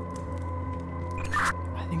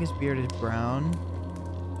 I think his beard is brown.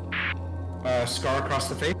 Scar across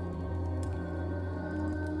the face?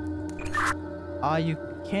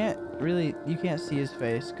 You can't see his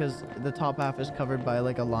face because the top half is covered by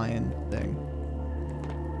like a lion thing.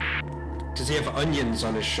 Does he have onions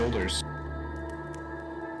on his shoulders?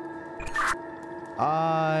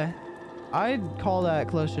 I'd call that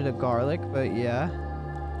closer to garlic, but yeah.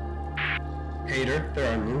 Hater,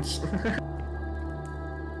 they're onions.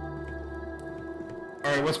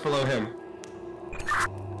 Alright, what's below him?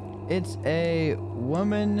 It's a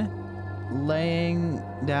woman laying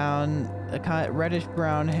down a kind of reddish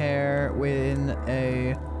brown hair with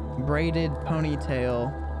a braided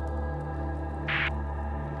ponytail.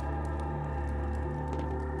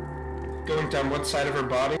 Going down what side of her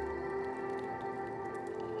body?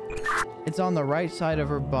 It's on the right side of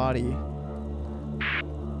her body.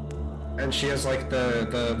 And she has like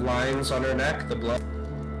the lines on her neck, the blood.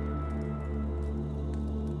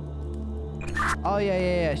 Oh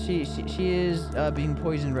yeah. She is being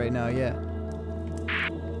poisoned right now. Yeah.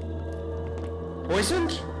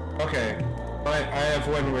 Poisoned? Okay. I have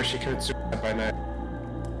one where she committed suicide by night.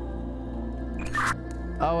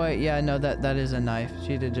 Oh wait, yeah, no, that is a knife.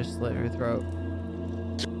 She did just slit her throat.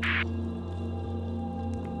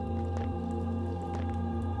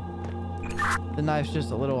 The knife's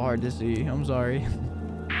just a little hard to see. I'm sorry.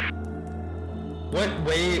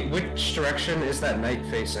 Which direction is that knight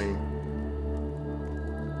facing?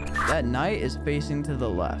 That knight is facing to the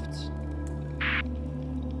left.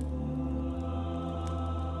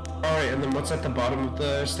 Alright, and then what's at the bottom of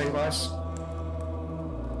the stained glass?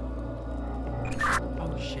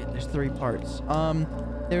 Oh shit, there's 3 parts.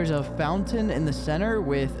 There's a fountain in the center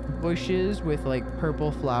with bushes with like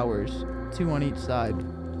purple flowers, 2 on each side.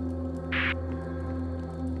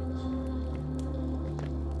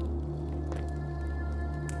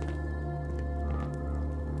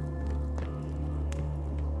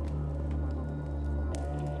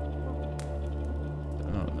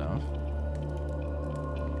 I don't know.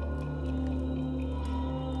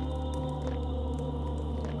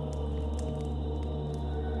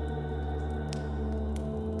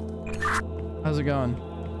 How's it going?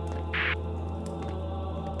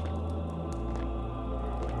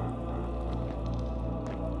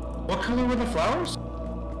 What color were the flowers?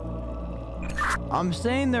 I'm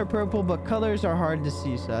saying they're purple, but colors are hard to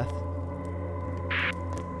see, Seth.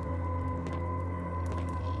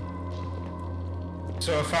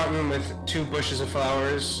 So a fountain with 2 bushes of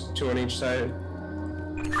flowers, 2 on each side.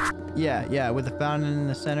 Yeah, with a fountain in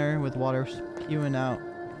the center with water spewing out.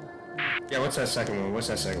 Yeah, what's that second one?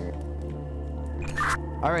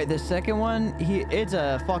 All right, the second one, it's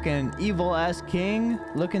a fucking evil ass king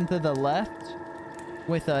looking to the left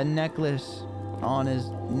with a necklace on his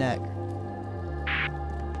neck.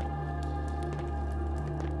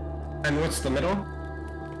 And what's the middle?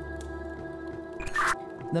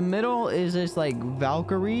 The middle is this like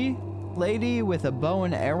Valkyrie lady with a bow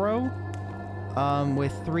and arrow,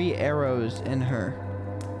 with 3 arrows in her.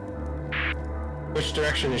 Which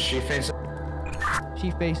direction is she facing?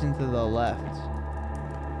 She facing to the left.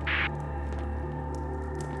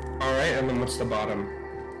 Alright, and then what's the bottom?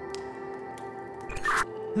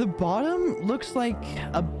 The bottom looks like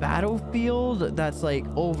a battlefield that's like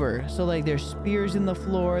over. So like there's spears in the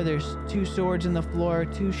floor, there's 2 swords in the floor,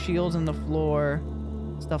 2 shields in the floor,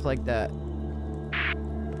 stuff like that.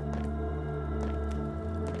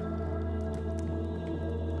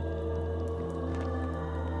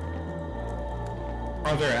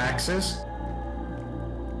 Are there axes?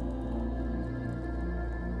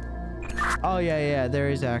 Oh yeah, there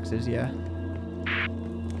is axes, yeah.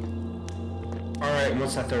 Alright, and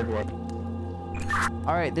what's that third one?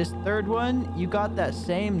 All right, this third one, you got that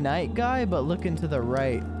same knight guy, but looking to the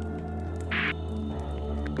right.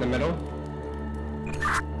 In the middle?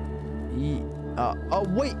 Oh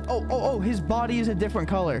wait, oh, his body is a different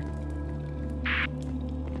color.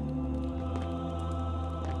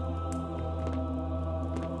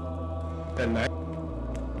 The knight?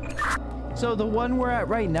 So the one we're at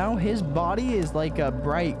right now, his body is like a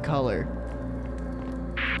bright color.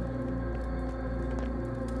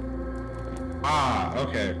 Ah,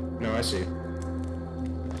 okay. No, I see.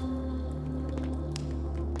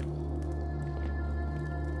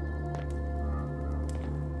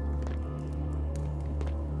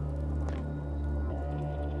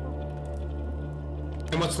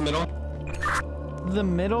 And what's the middle? The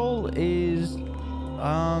middle is,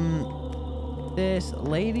 this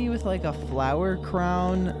lady with like a flower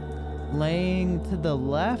crown laying to the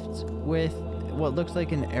left with what looks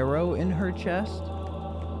like an arrow in her chest.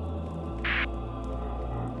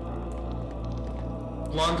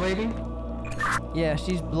 Blonde lady? Yeah,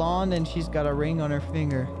 she's blonde and she's got a ring on her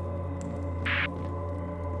finger.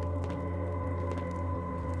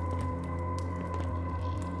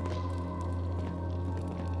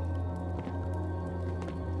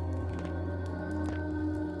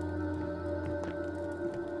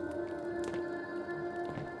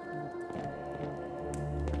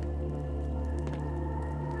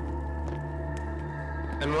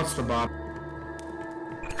 And what's the bottom?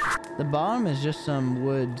 The bottom is just some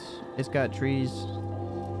woods. It's got trees.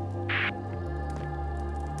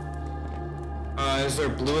 Is there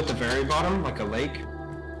blue at the very bottom, like a lake?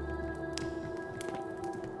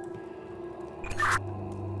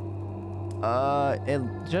 It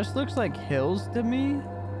just looks like hills to me.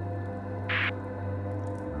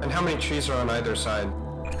 And how many trees are on either side?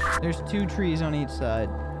 There's 2 trees on each side.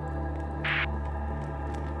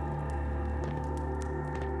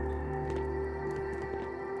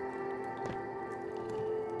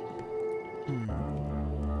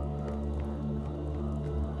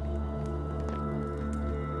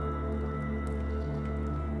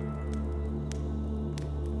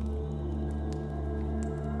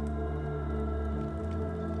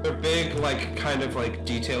 They're big, like, kind of like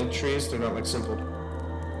detailed trees. They're not like simple.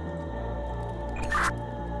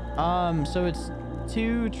 So it's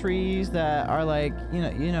two trees that are like,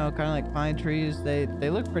 kind of like pine trees. They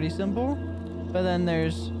look pretty simple, but then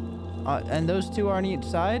there's, and those two are on each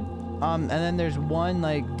side. And then there's one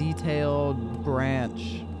like detailed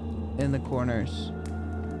branch in the corners.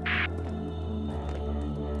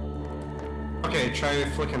 Okay, try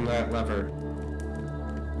flicking that lever.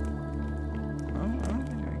 Oh, I don't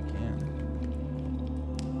think I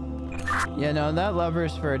can. Yeah, no, that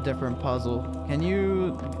lever's for a different puzzle. Can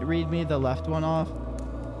you read me the left one off?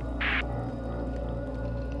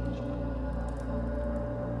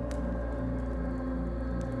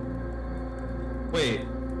 Wait,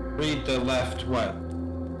 read the left what?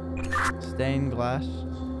 Stained glass.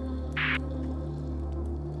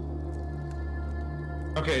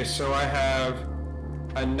 Okay, so I have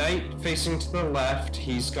a knight facing to the left.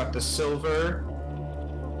 He's got the silver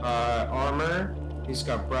armor. He's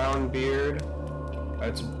got brown beard.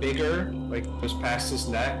 It's bigger, like goes past his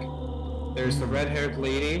neck. There's the red-haired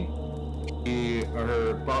lady.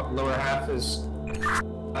 Her lower half is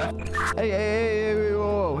left. Hey,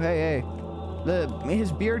 whoa, hey.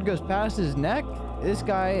 His beard goes past his neck? This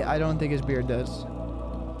guy, I don't think his beard does.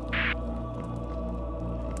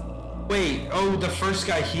 Wait, oh, the first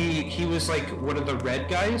guy, he was like one of the red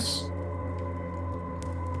guys?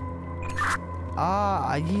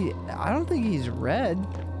 I don't think he's red.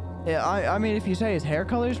 Yeah, I mean, if you say his hair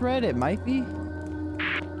color's red, it might be.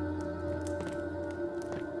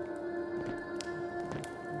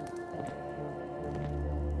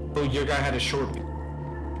 Oh, your guy had a short beard.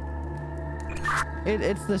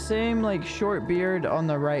 It's the same, like, short beard on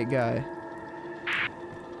the right guy.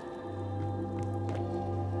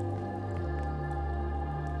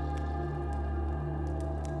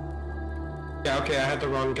 Yeah, okay, I had the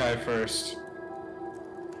wrong guy first.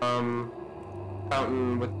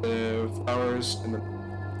 Fountain with the flowers in the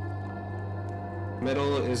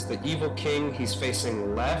middle is the evil king. He's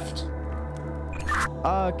facing left.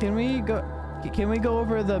 Can we go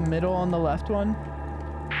over the middle on the left one?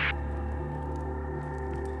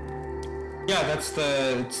 Yeah, it's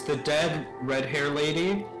the dead red hair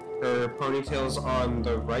lady. Her ponytail's on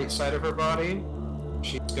the right side of her body.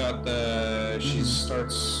 She's got she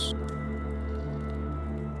starts.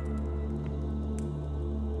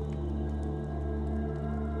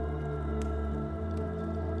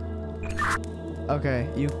 Okay,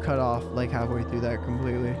 you cut off like halfway through that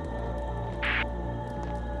completely.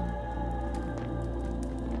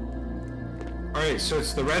 Alright, so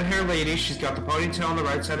it's the red hair lady. She's got the ponytail on the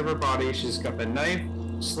right side of her body. She's got the knife,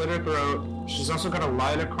 slit her throat. She's also got a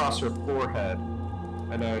line across her forehead.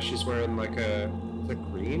 And she's wearing like a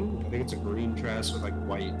green? I think it's a green dress with like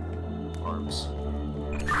white arms.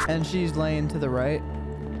 And she's laying to the right.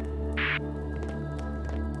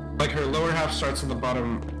 Like her lower half starts in the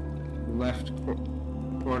bottom left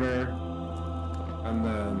corner, and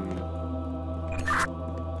then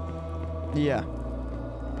Yeah.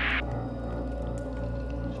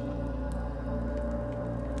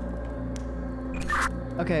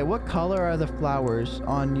 Okay, what color are the flowers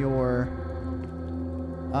on your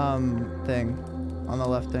thing, on the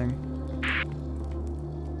left thing?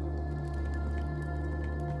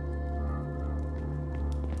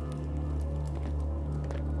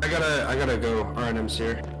 I gotta go. R&M's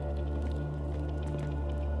here.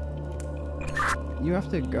 You have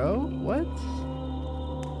to go? What?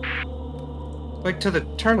 Like to the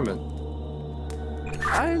tournament.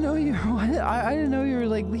 I didn't know you. I didn't know you were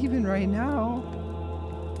like leaving right now.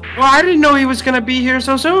 Well, I didn't know he was gonna be here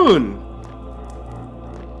so soon.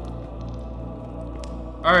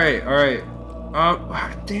 All right.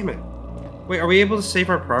 Damn it. Wait, are we able to save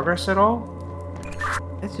our progress at all?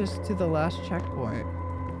 It's just to the last checkpoint.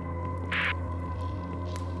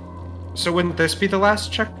 So wouldn't this be the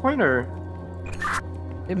last checkpoint, or?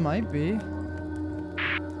 It might be.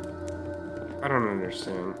 I don't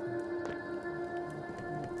understand.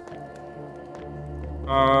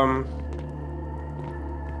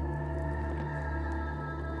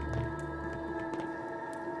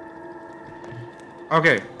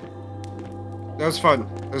 Okay. That was fun.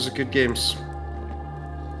 Those are good games.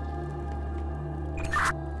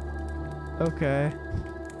 Okay.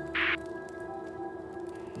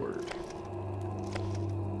 Word.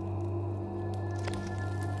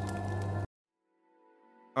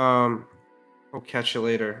 We'll catch you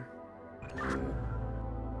later.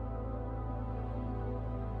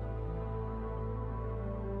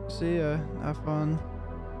 See ya. Have fun.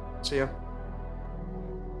 See ya.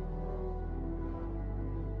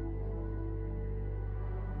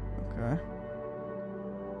 Okay.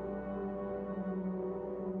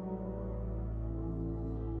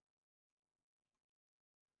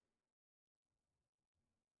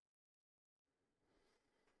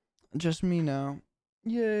 Just me now.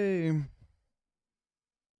 Yay.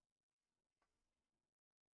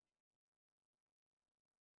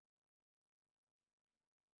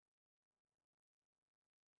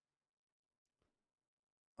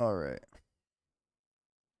 All right.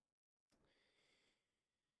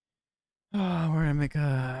 We're gonna make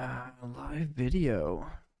a live video.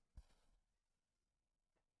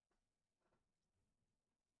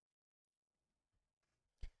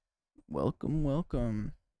 Welcome,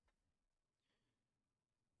 welcome.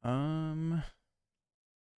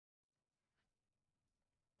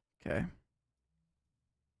 Okay.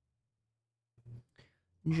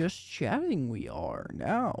 Just chatting we are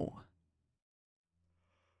now.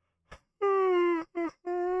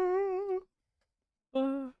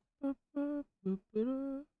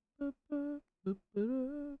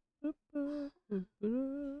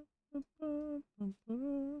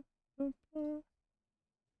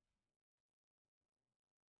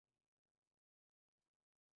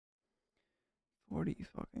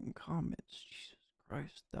 Fucking comments. Jesus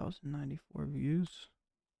Christ, 1,094 views.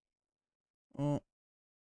 Oh,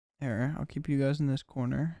 here, I'll keep you guys in this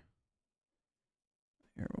corner.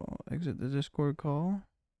 Here, we'll exit the Discord call.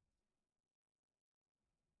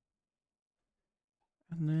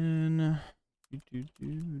 And then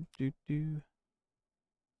do.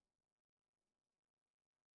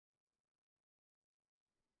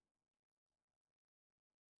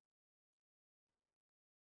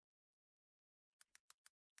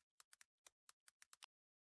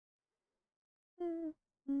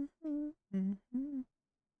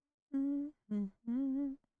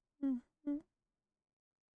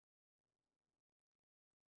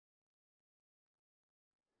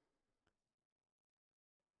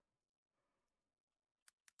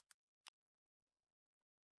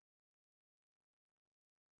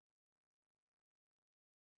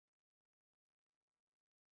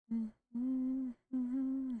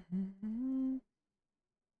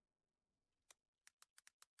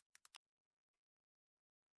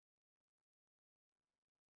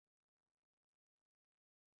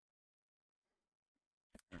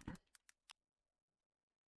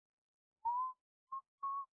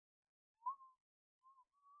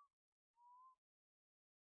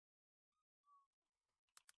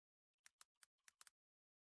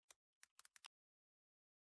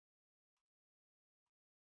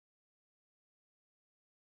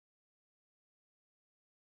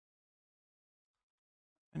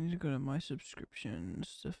 I need to go to my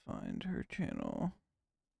subscriptions to find her channel.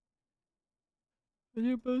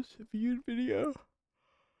 Your most viewed video.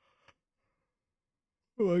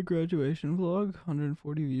 Oh, my graduation vlog,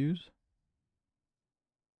 140 views.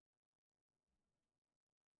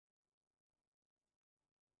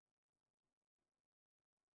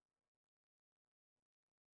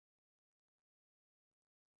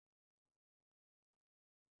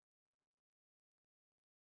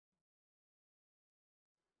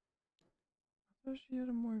 I thought she had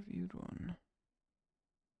a more viewed one.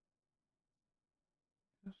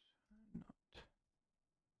 Guess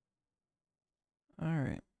not.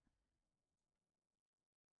 Alright.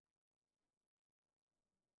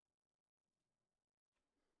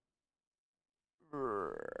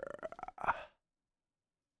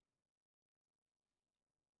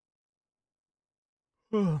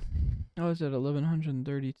 Oh, I was at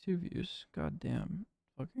 1,132 views. God damn.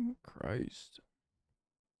 Fucking Christ.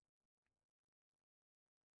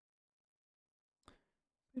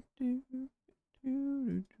 Yeah,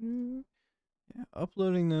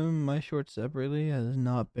 uploading them, my shorts separately, has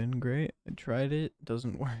not been great. I tried it,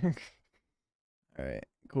 doesn't work. Alright,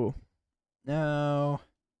 cool. Now,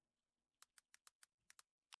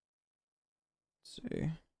 let's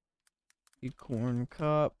see. Corn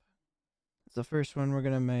cup. It's the first one we're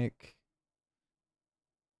gonna make.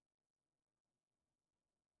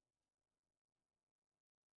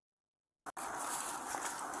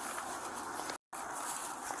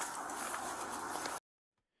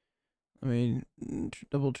 Let me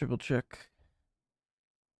double, triple check.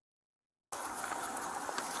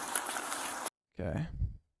 Okay.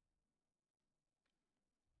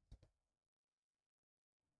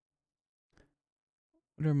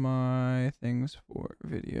 What are my things for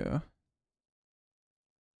video?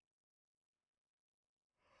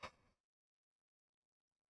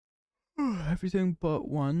 Everything but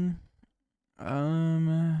one. Do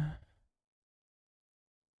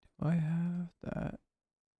I have that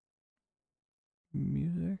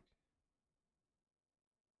music?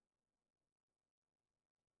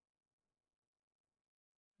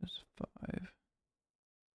 That's 5.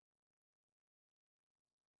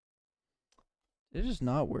 Did it just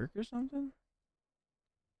not work or something?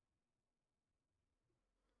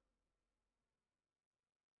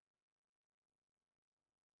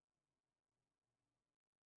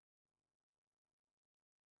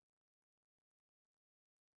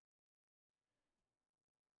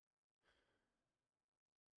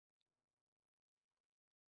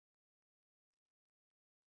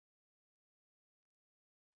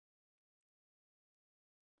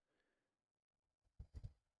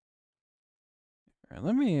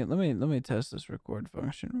 Alright, let me test this record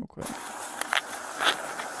function real quick. See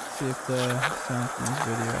if the sound from this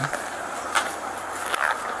video.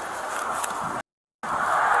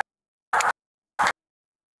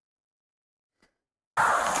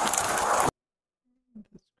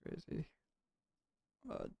 That's crazy.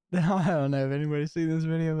 I don't know if anybody's seen this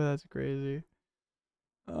video, but that's crazy.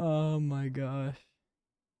 Oh my gosh.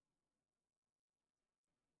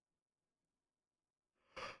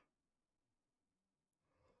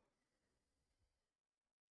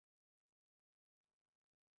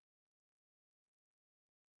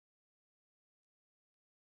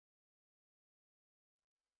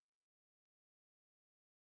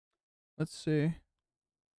 Let's see.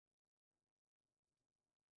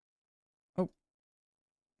 Oh,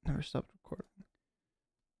 never stopped recording.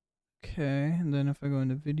 Okay, and then if I go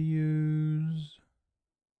into videos,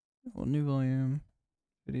 well, new volume,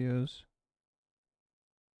 videos.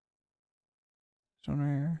 This one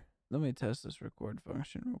right here. Let me test this record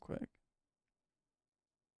function real quick.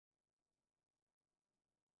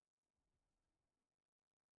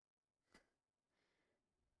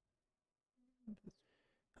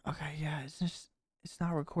 Okay, yeah, it's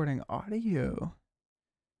not recording audio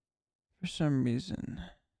for some reason.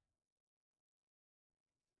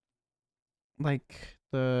 Like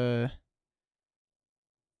it's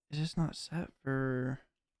just not set for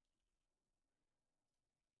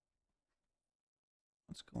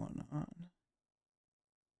what's going on.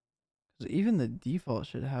 Because even the default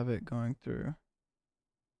should have it going through.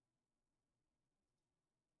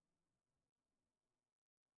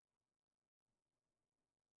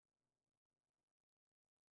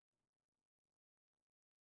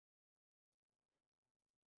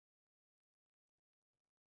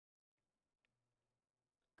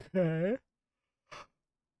 Okay.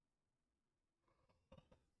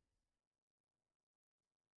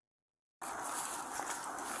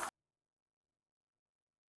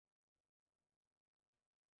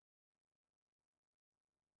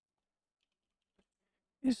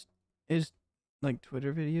 Is is like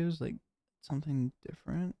Twitter videos like something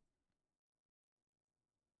different?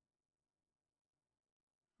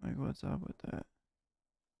 Like what's up with that?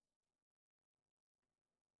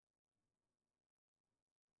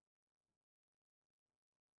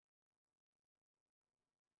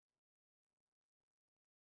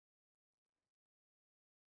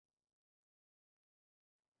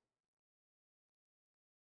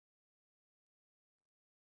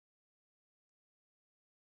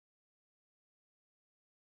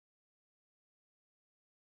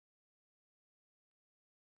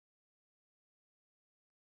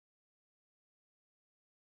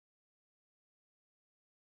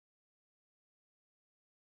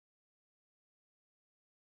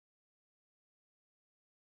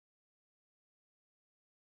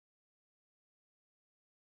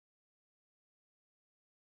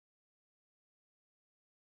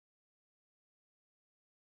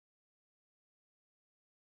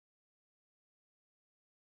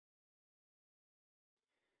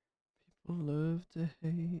 People love to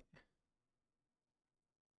hate.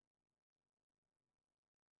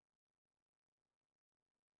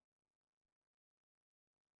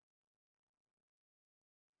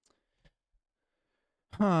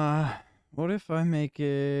 Huh. What if I make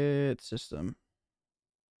it system?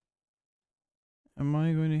 Am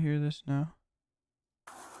I going to hear this now?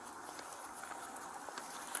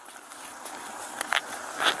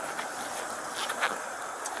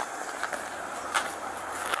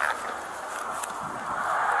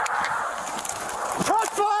 Shots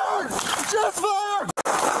fired! Shots fired!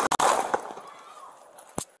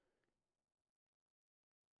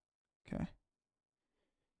 Okay.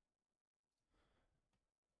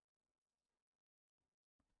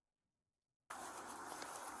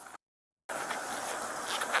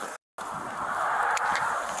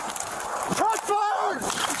 Shots fired!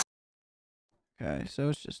 Okay, so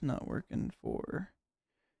it's just not working for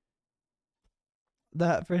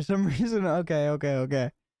that for some reason. Okay.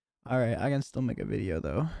 All right, I can still make a video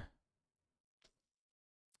though.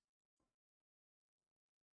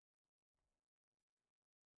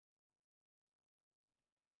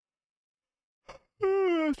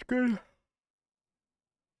 That's good.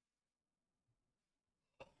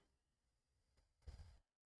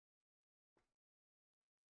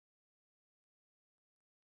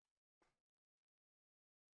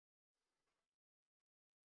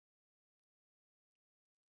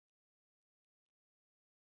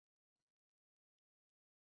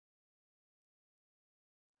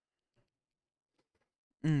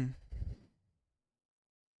 Mm.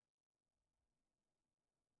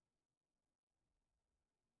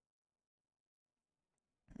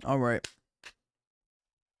 All right.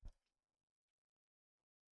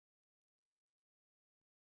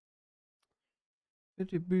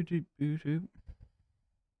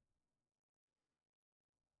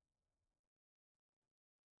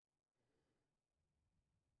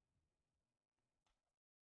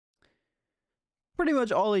 Pretty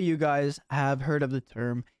much all of you guys have heard of the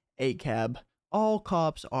term ACAB. All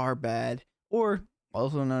cops are bad, or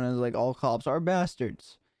also known as like all cops are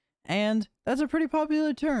bastards. And that's a pretty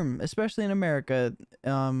popular term, especially in America,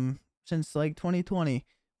 since like 2020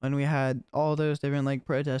 when we had all those different like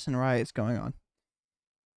protests and riots going on.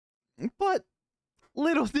 But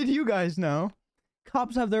little did you guys know,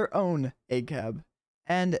 cops have their own ACAB,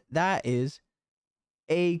 and that is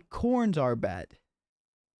acorns are bad.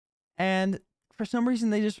 And for some reason,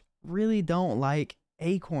 they just really don't like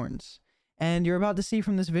acorns. And you're about to see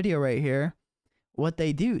from this video right here what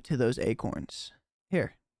they do to those acorns.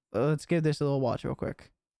 Here, let's give this a little watch real quick.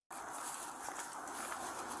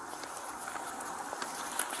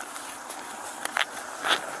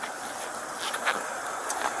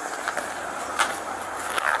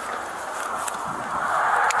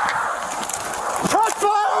 Shots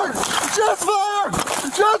fired! Shots fired!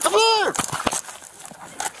 Shots fired!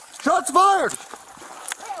 Shots fired!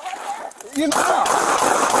 You know.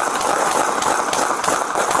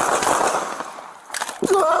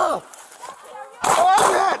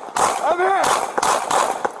 I'm hit! I'm hit!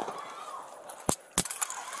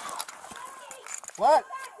 What?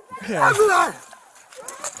 Okay. After that!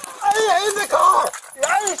 In the car!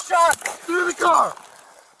 I was shot through the car!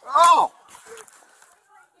 Oh!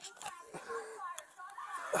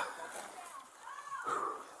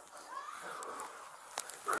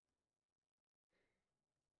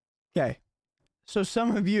 Okay, so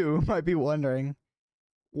some of you might be wondering,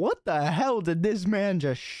 what the hell did this man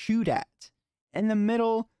just shoot at in the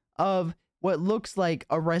middle of what looks like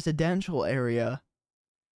a residential area?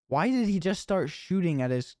 Why did he just start shooting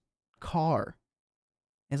at his car?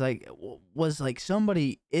 It's like, was like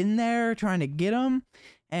somebody in there trying to get him?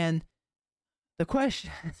 And the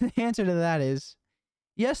question, the answer to that is,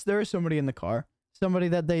 yes, there is somebody in the car, somebody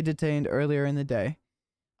that they detained earlier in the day.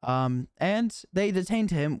 And they detained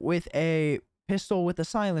him with a pistol with a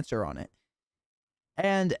silencer on it.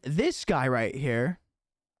 And this guy right here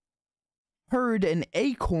heard an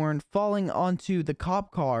acorn falling onto the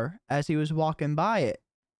cop car as he was walking by it.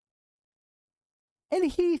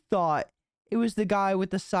 And he thought it was the guy with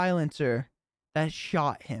the silencer that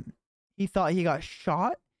shot him. He thought he got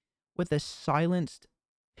shot with a silenced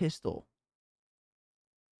pistol.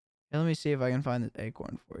 Now, let me see if I can find this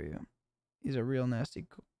acorn for you. He's a real nasty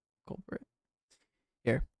culprit.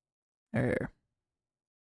 Here. Here.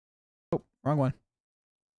 Oh, wrong one.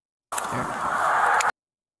 Here.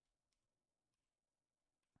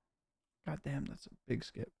 God damn, that's a big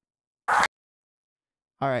skip.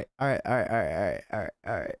 Alright, guys.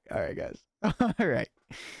 Alright.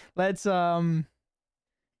 Let's, oh,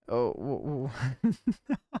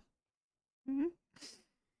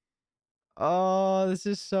 oh, this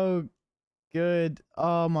is so good.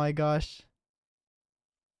 Oh my gosh.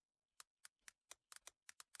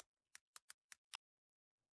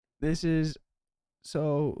 This is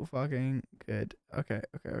so fucking good. Okay.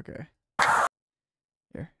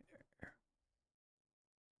 Here.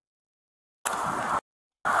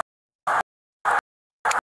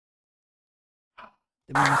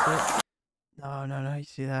 Did we miss it? No, you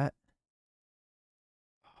see that?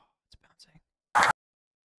 Oh, it's bouncing.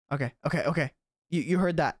 Okay. You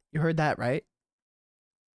heard that. You heard that, right?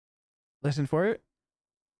 Listen for it.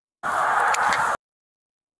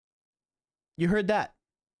 You heard that.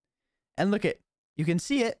 And look it. You can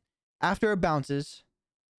see it after it bounces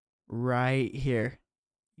right here.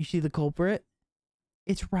 You see the culprit?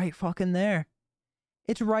 It's right fucking there.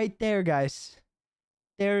 It's right there, guys.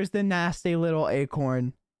 There's the nasty little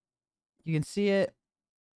acorn. You can see it.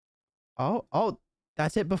 Oh,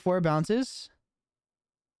 that's it before it bounces.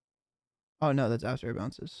 Oh no, that's after it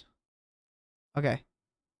bounces. Okay.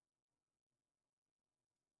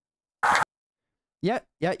 Yeah,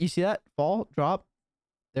 you see that? Fall, drop.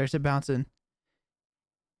 There's it bouncing.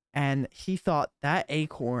 And he thought that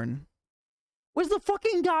acorn was the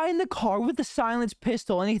fucking guy in the car with the silenced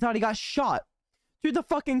pistol, and he thought he got shot through the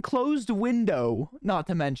fucking closed window, not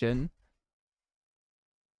to mention.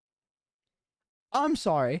 I'm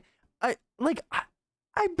sorry. I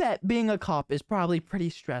bet being a cop is probably pretty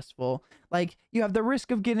stressful. Like, you have the risk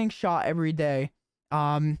of getting shot every day.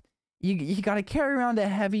 You gotta carry around a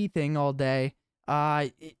heavy thing all day.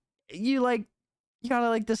 You gotta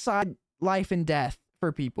like decide life and death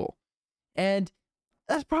for people. And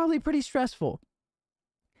that's probably pretty stressful.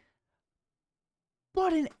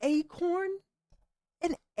 But an acorn?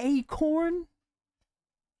 An acorn?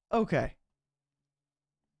 Okay.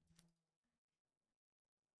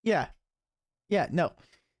 Yeah. Yeah, no.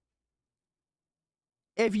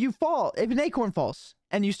 If you fall, if an acorn falls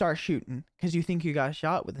and you start shooting because you think you got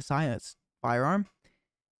shot with a silenced firearm,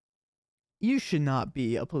 you should not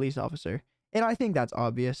be a police officer. And I think that's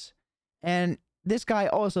obvious. And this guy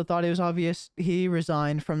also thought it was obvious. He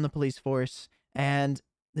resigned from the police force and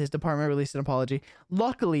his department released an apology.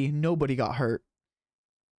 Luckily, nobody got hurt.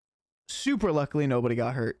 Super luckily, nobody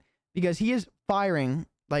got hurt because he is firing.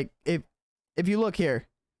 Like, if you look here,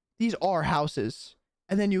 these are houses.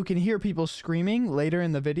 And then you can hear people screaming later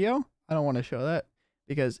in the video. I don't want to show that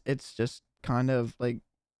because it's just kind of like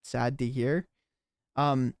sad to hear.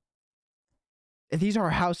 These are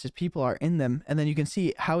houses, people are in them, and then you can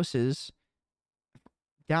see houses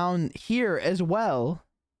down here as well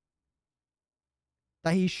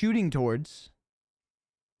that he's shooting towards.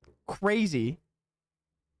 Crazy.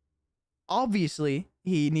 Obviously,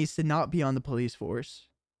 he needs to not be on the police force.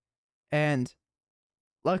 And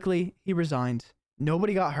luckily, he resigned.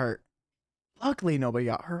 Nobody got hurt. Luckily, nobody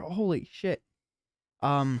got hurt. Holy shit.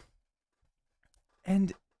 And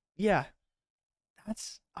yeah,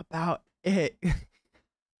 that's about it.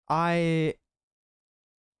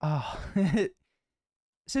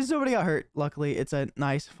 Since nobody got hurt, luckily, it's a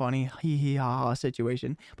nice, funny, hee hee ha ha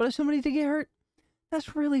situation. But if somebody did get hurt,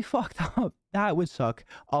 that's really fucked up. That would suck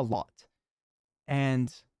a lot.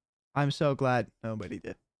 And I'm so glad nobody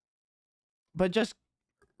did. But just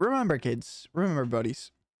remember, kids, remember,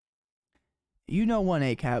 buddies, you know one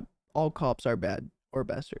ACAB, all cops are bad or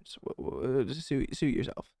bastards. Suit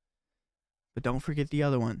yourself. But don't forget the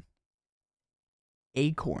other one.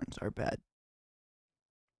 Acorns are bad.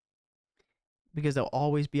 Because they'll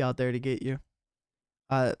always be out there to get you.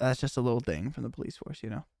 That's just a little thing from the police force, you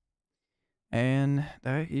know. And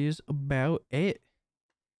that is about it.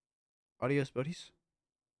 Adios, buddies.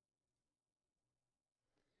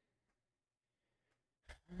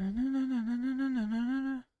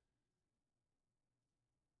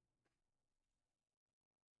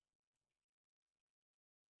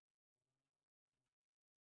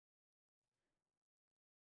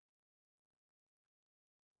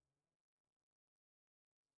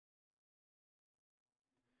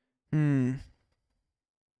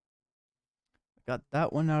 Got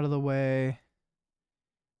that one out of the way.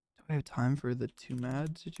 Do I have time for the too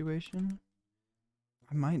mad situation?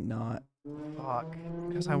 I might not. Fuck.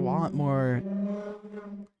 Because I want more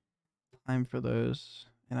time for those.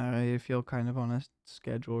 And I feel kind of on a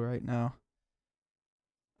schedule right now.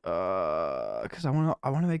 Because I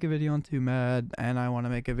wanna make a video on Too Mad, and I wanna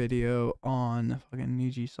make a video on fucking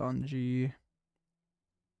Niji Sanji.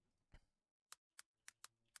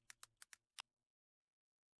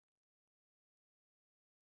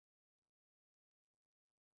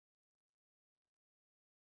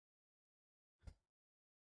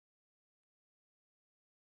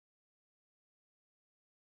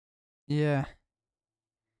 Yeah.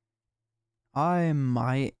 I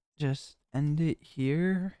might just end it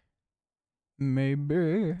here.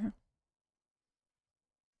 Maybe.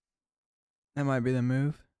 That might be the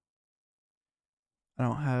move. I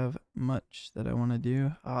don't have much that I want to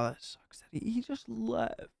do. Oh, that sucks that he just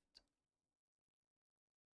left.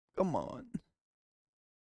 Come on.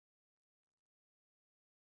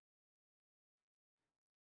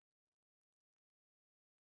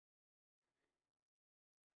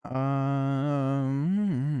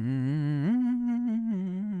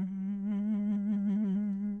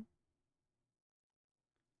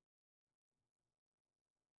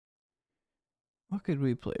 What could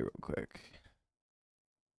we play real quick?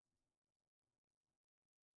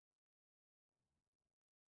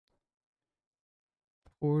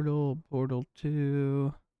 Portal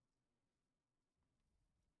 2.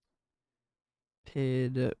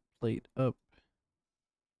 Pid, plate up.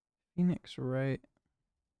 Phoenix, right?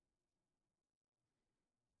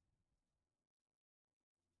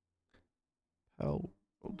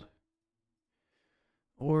 World.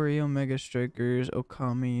 Ori, Omega Strikers,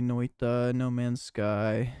 Okami, Noita, No Man's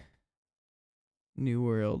Sky, New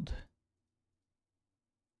World.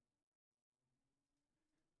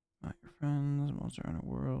 Not Your Friends, Monster Hunter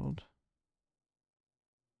World.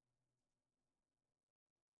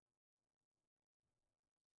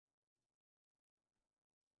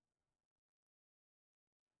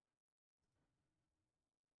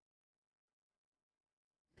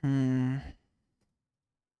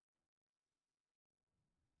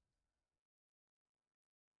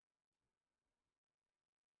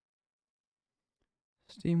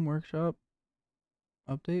 Steam Workshop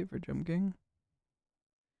update for Jump King.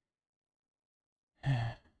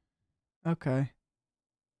 Okay.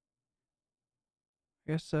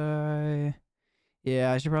 I guess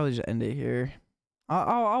yeah, I should probably just end it here.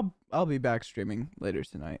 I'll be back streaming later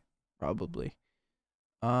tonight, probably.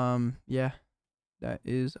 Yeah, that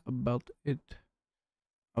is about it.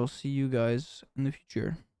 I'll see you guys in the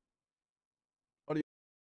future.